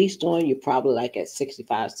if you leased on, you're probably like at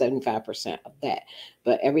 65, 75% of that,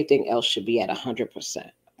 but everything else should be at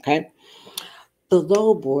 100%. Okay, the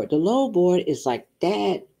low board is like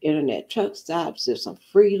that internet truck stops. There's some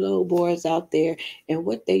free low boards out there, and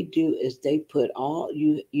what they do is they put all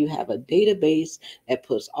you have a database that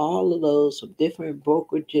puts all of those from different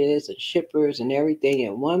brokerages and shippers and everything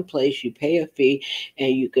in one place. You pay a fee,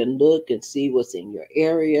 and you can look and see what's in your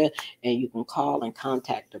area, and you can call and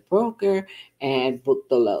contact the broker and book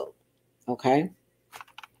the load. Okay.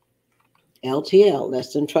 LTL,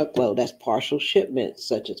 less than truckload, that's partial shipments,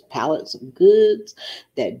 such as pallets of goods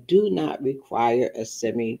that do not require a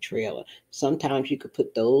semi trailer. Sometimes you could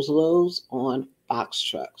put those loads on box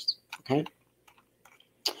trucks. Okay.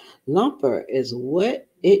 Lumper is what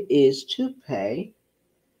it is to pay.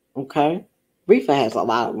 Okay. Reefer has a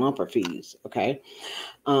lot of lumper fees. Okay.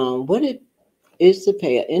 What it is to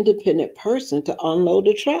pay an independent person to unload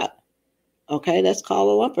the truck. Okay, that's called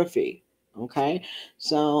a lumper fee. Okay,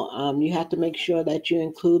 so you have to make sure that you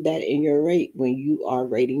include that in your rate when you are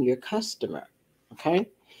rating your customer. Okay,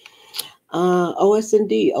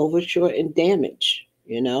 OS&D, overshort and damage.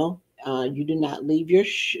 You do not leave your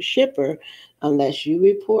shipper unless you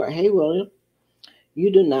report. Hey, William, you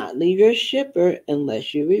do not leave your shipper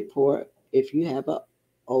unless you report if you have a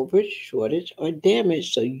over shortage or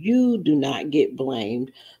damage, so you do not get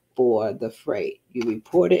blamed for the freight. You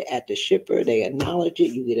report it at the shipper, they acknowledge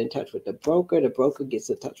it, you get in touch with the broker gets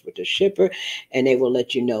in touch with the shipper, and they will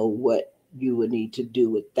let you know what you would need to do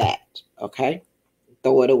with that. Okay?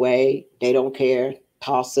 Throw it away, they don't care,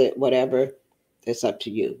 toss it, whatever. It's up to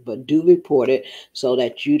you. But do report it so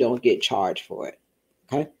that you don't get charged for it.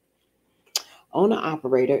 Okay? Owner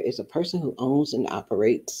operator is a person who owns and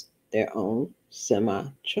operates their own semi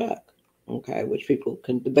truck. Okay, which people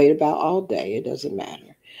can debate about all day. It doesn't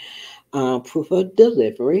matter. Proof of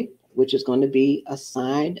delivery, which is going to be a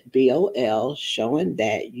signed BOL showing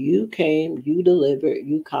that you came, you delivered,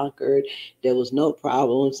 you conquered, there was no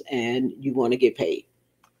problems, and you want to get paid.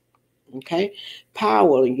 Okay,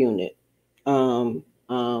 power unit.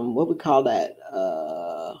 What we call that?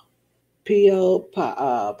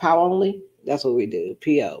 Power only. That's what we do.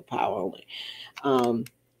 PO, power only. Um,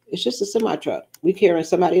 it's just a semi truck. We carrying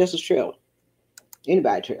somebody else's trailer,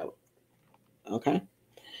 anybody trailer. Okay.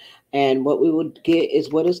 And what we would get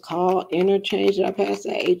is what is called interchange. Did I pass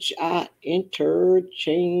that? HI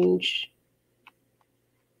interchange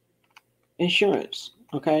insurance.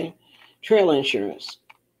 Okay. Trailer insurance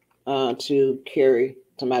to carry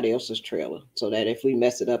somebody else's trailer so that if we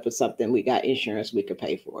mess it up or something, we got insurance, we could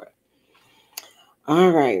pay for it.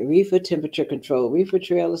 All right, reefer temperature control, reefer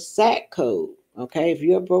trailer SAC code. Okay, if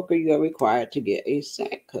you're a broker, you are required to get a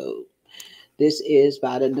SAC code. This is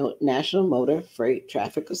by the National Motor Freight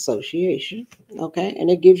Traffic Association. Okay, and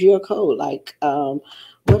it gives you a code like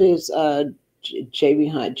what is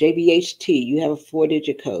JB Hunt, JBHT. You have a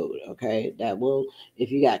 4-digit code. Okay, that will,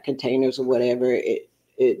 if you got containers or whatever,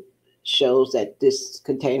 it shows that this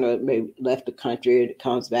container may left the country, it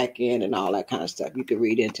comes back in, and all that kind of stuff. You can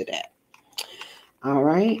read into that. All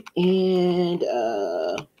right, and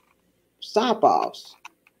stop offs,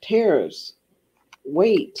 tears,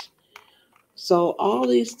 weight. So all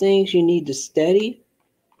these things you need to study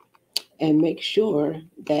and make sure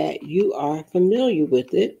that you are familiar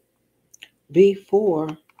with it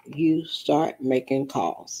before you start making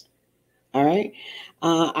calls. All right,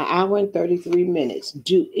 an hour and 33 minutes.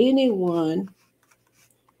 Do anyone?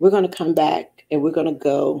 We're going to come back and we're going to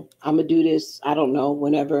go. I'm going to do this. I don't know,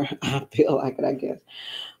 whenever I feel like it, I guess.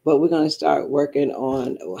 But we're going to start working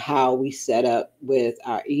on how we set up with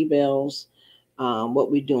our emails, what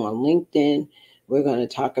we do on LinkedIn. We're going to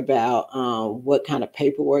talk about what kind of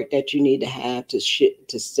paperwork that you need to have to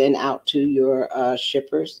send out to your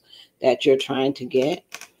shippers that you're trying to get.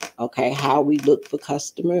 Okay, how we look for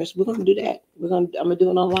customers. We're going to do that. I'm going to do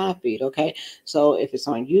it on live feed. Okay, so if it's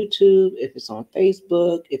on YouTube, if it's on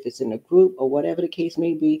Facebook, if it's in a group or whatever the case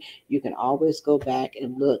may be, you can always go back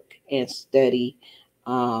and look and study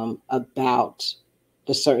about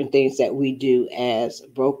the certain things that we do as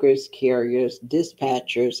brokers, carriers,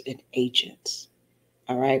 dispatchers, and agents.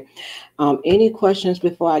 All right. Any questions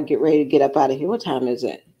before I get ready to get up out of here? What time is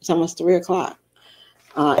it? It's almost 3 o'clock.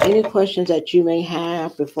 Any questions that you may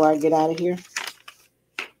have before I get out of here?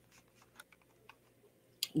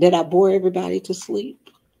 Did I bore everybody to sleep?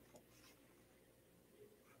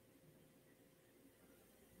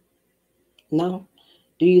 No?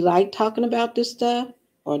 Do you like talking about this stuff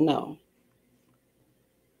or no?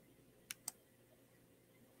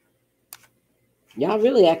 Y'all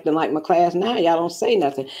really acting like my class now. Y'all don't say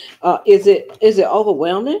nothing. Is it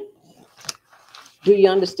overwhelming? Do you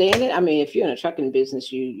understand it? I mean, if you're in a trucking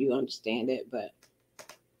business, you understand it, but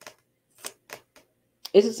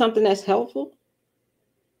is it something that's helpful?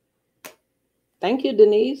 Thank you,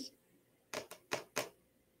 Denise.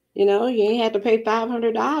 You ain't had to pay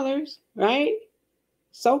 $500, right?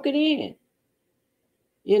 Soak it in.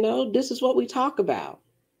 This is what we talk about.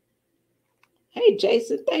 Hey,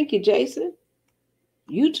 Jason. Thank you, Jason.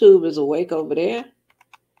 YouTube is awake over there.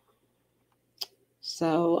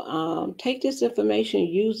 So take this information,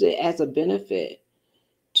 use it as a benefit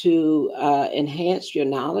to enhance your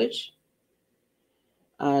knowledge.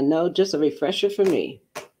 No, just a refresher for me.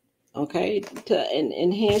 Okay, to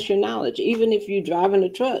enhance your knowledge. Even if you're driving a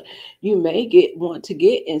truck, you may want to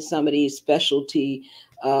get in some of these specialty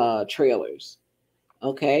trailers.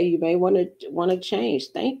 Okay, you may want to change.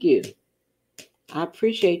 Thank you. I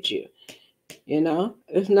appreciate you.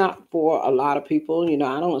 It's not for a lot of people.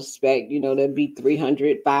 I don't expect, there'd be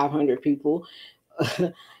 300, 500 people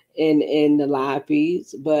in the live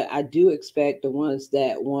feeds, but I do expect the ones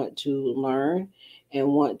that want to learn and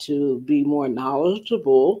want to be more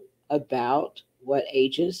knowledgeable about what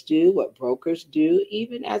agents do, what brokers do,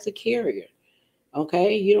 even as a carrier.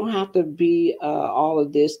 Okay, you don't have to be all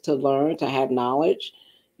of this to learn, to have knowledge.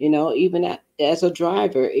 Even as a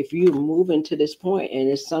driver, if you move into this point and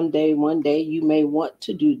it's someday, one day, you may want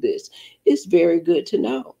to do this, it's very good to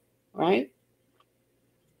know, right?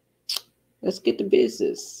 Let's get to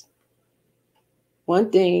business. One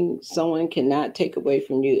thing someone cannot take away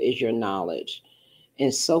from you is your knowledge,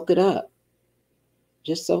 and soak it up.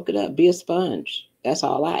 Just soak it up. Be a sponge. That's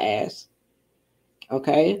all I ask.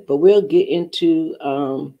 Okay, but we'll get into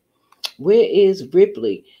where is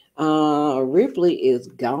Ripley? Ripley is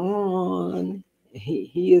gone.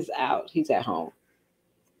 He is out. He's at home.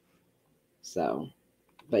 So,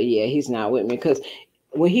 but yeah, he's not with me because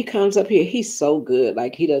when he comes up here, he's so good.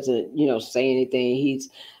 Like he doesn't, say anything.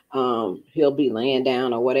 He'll be laying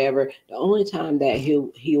down or whatever. The only time that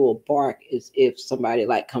he will bark is if somebody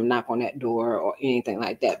like come knock on that door or anything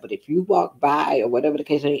like that. But if you walk by or whatever the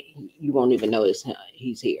case, you won't even notice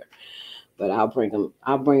he's here. But I'll bring him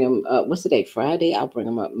up. What's the day? Friday. I'll bring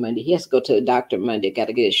him up Monday. He has to go to the doctor Monday. Got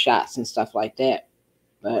to get his shots and stuff like that.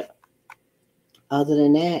 But other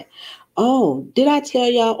than that, oh, did I tell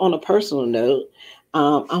y'all on a personal note?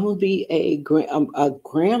 I'm gonna be a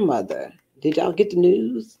grandmother. Did y'all get the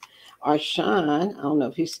news? Arshawn, I don't know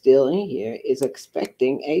if he's still in here, is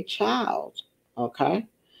expecting a child. Okay,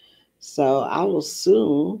 so I will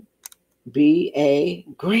soon be a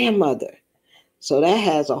grandmother. So that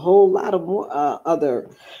has a whole lot of more other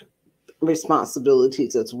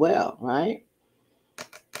responsibilities as well, right?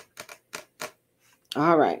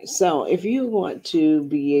 All right. So if you want to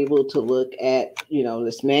be able to look at,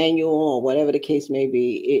 this manual or whatever the case may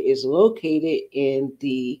be, it is located in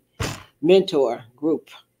the mentor group.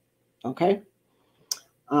 Okay.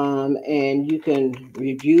 And you can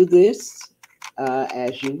review this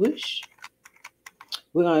as you wish.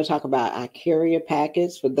 We're going to talk about our carrier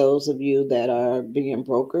packets for those of you that are being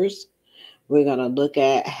brokers. We're going to look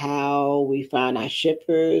at how we find our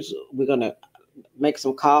shippers. We're going to make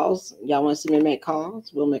some calls. Y'all want to see me make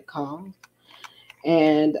calls? We'll make calls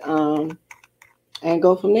and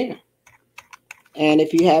go from there. And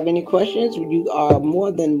if you have any questions, you are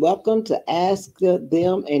more than welcome to ask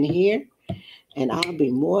them in here. And I'll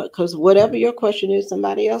be more, because whatever your question is,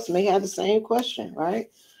 somebody else may have the same question,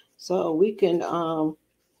 right? So we can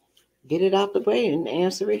get it out the way and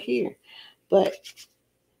answer it here. But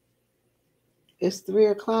it's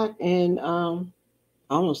 3:00 and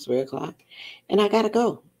almost 3:00, and I gotta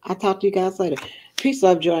go. I'll talk to you guys later. Peace,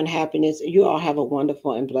 love, joy, and happiness. You all have a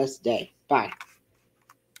wonderful and blessed day. Bye.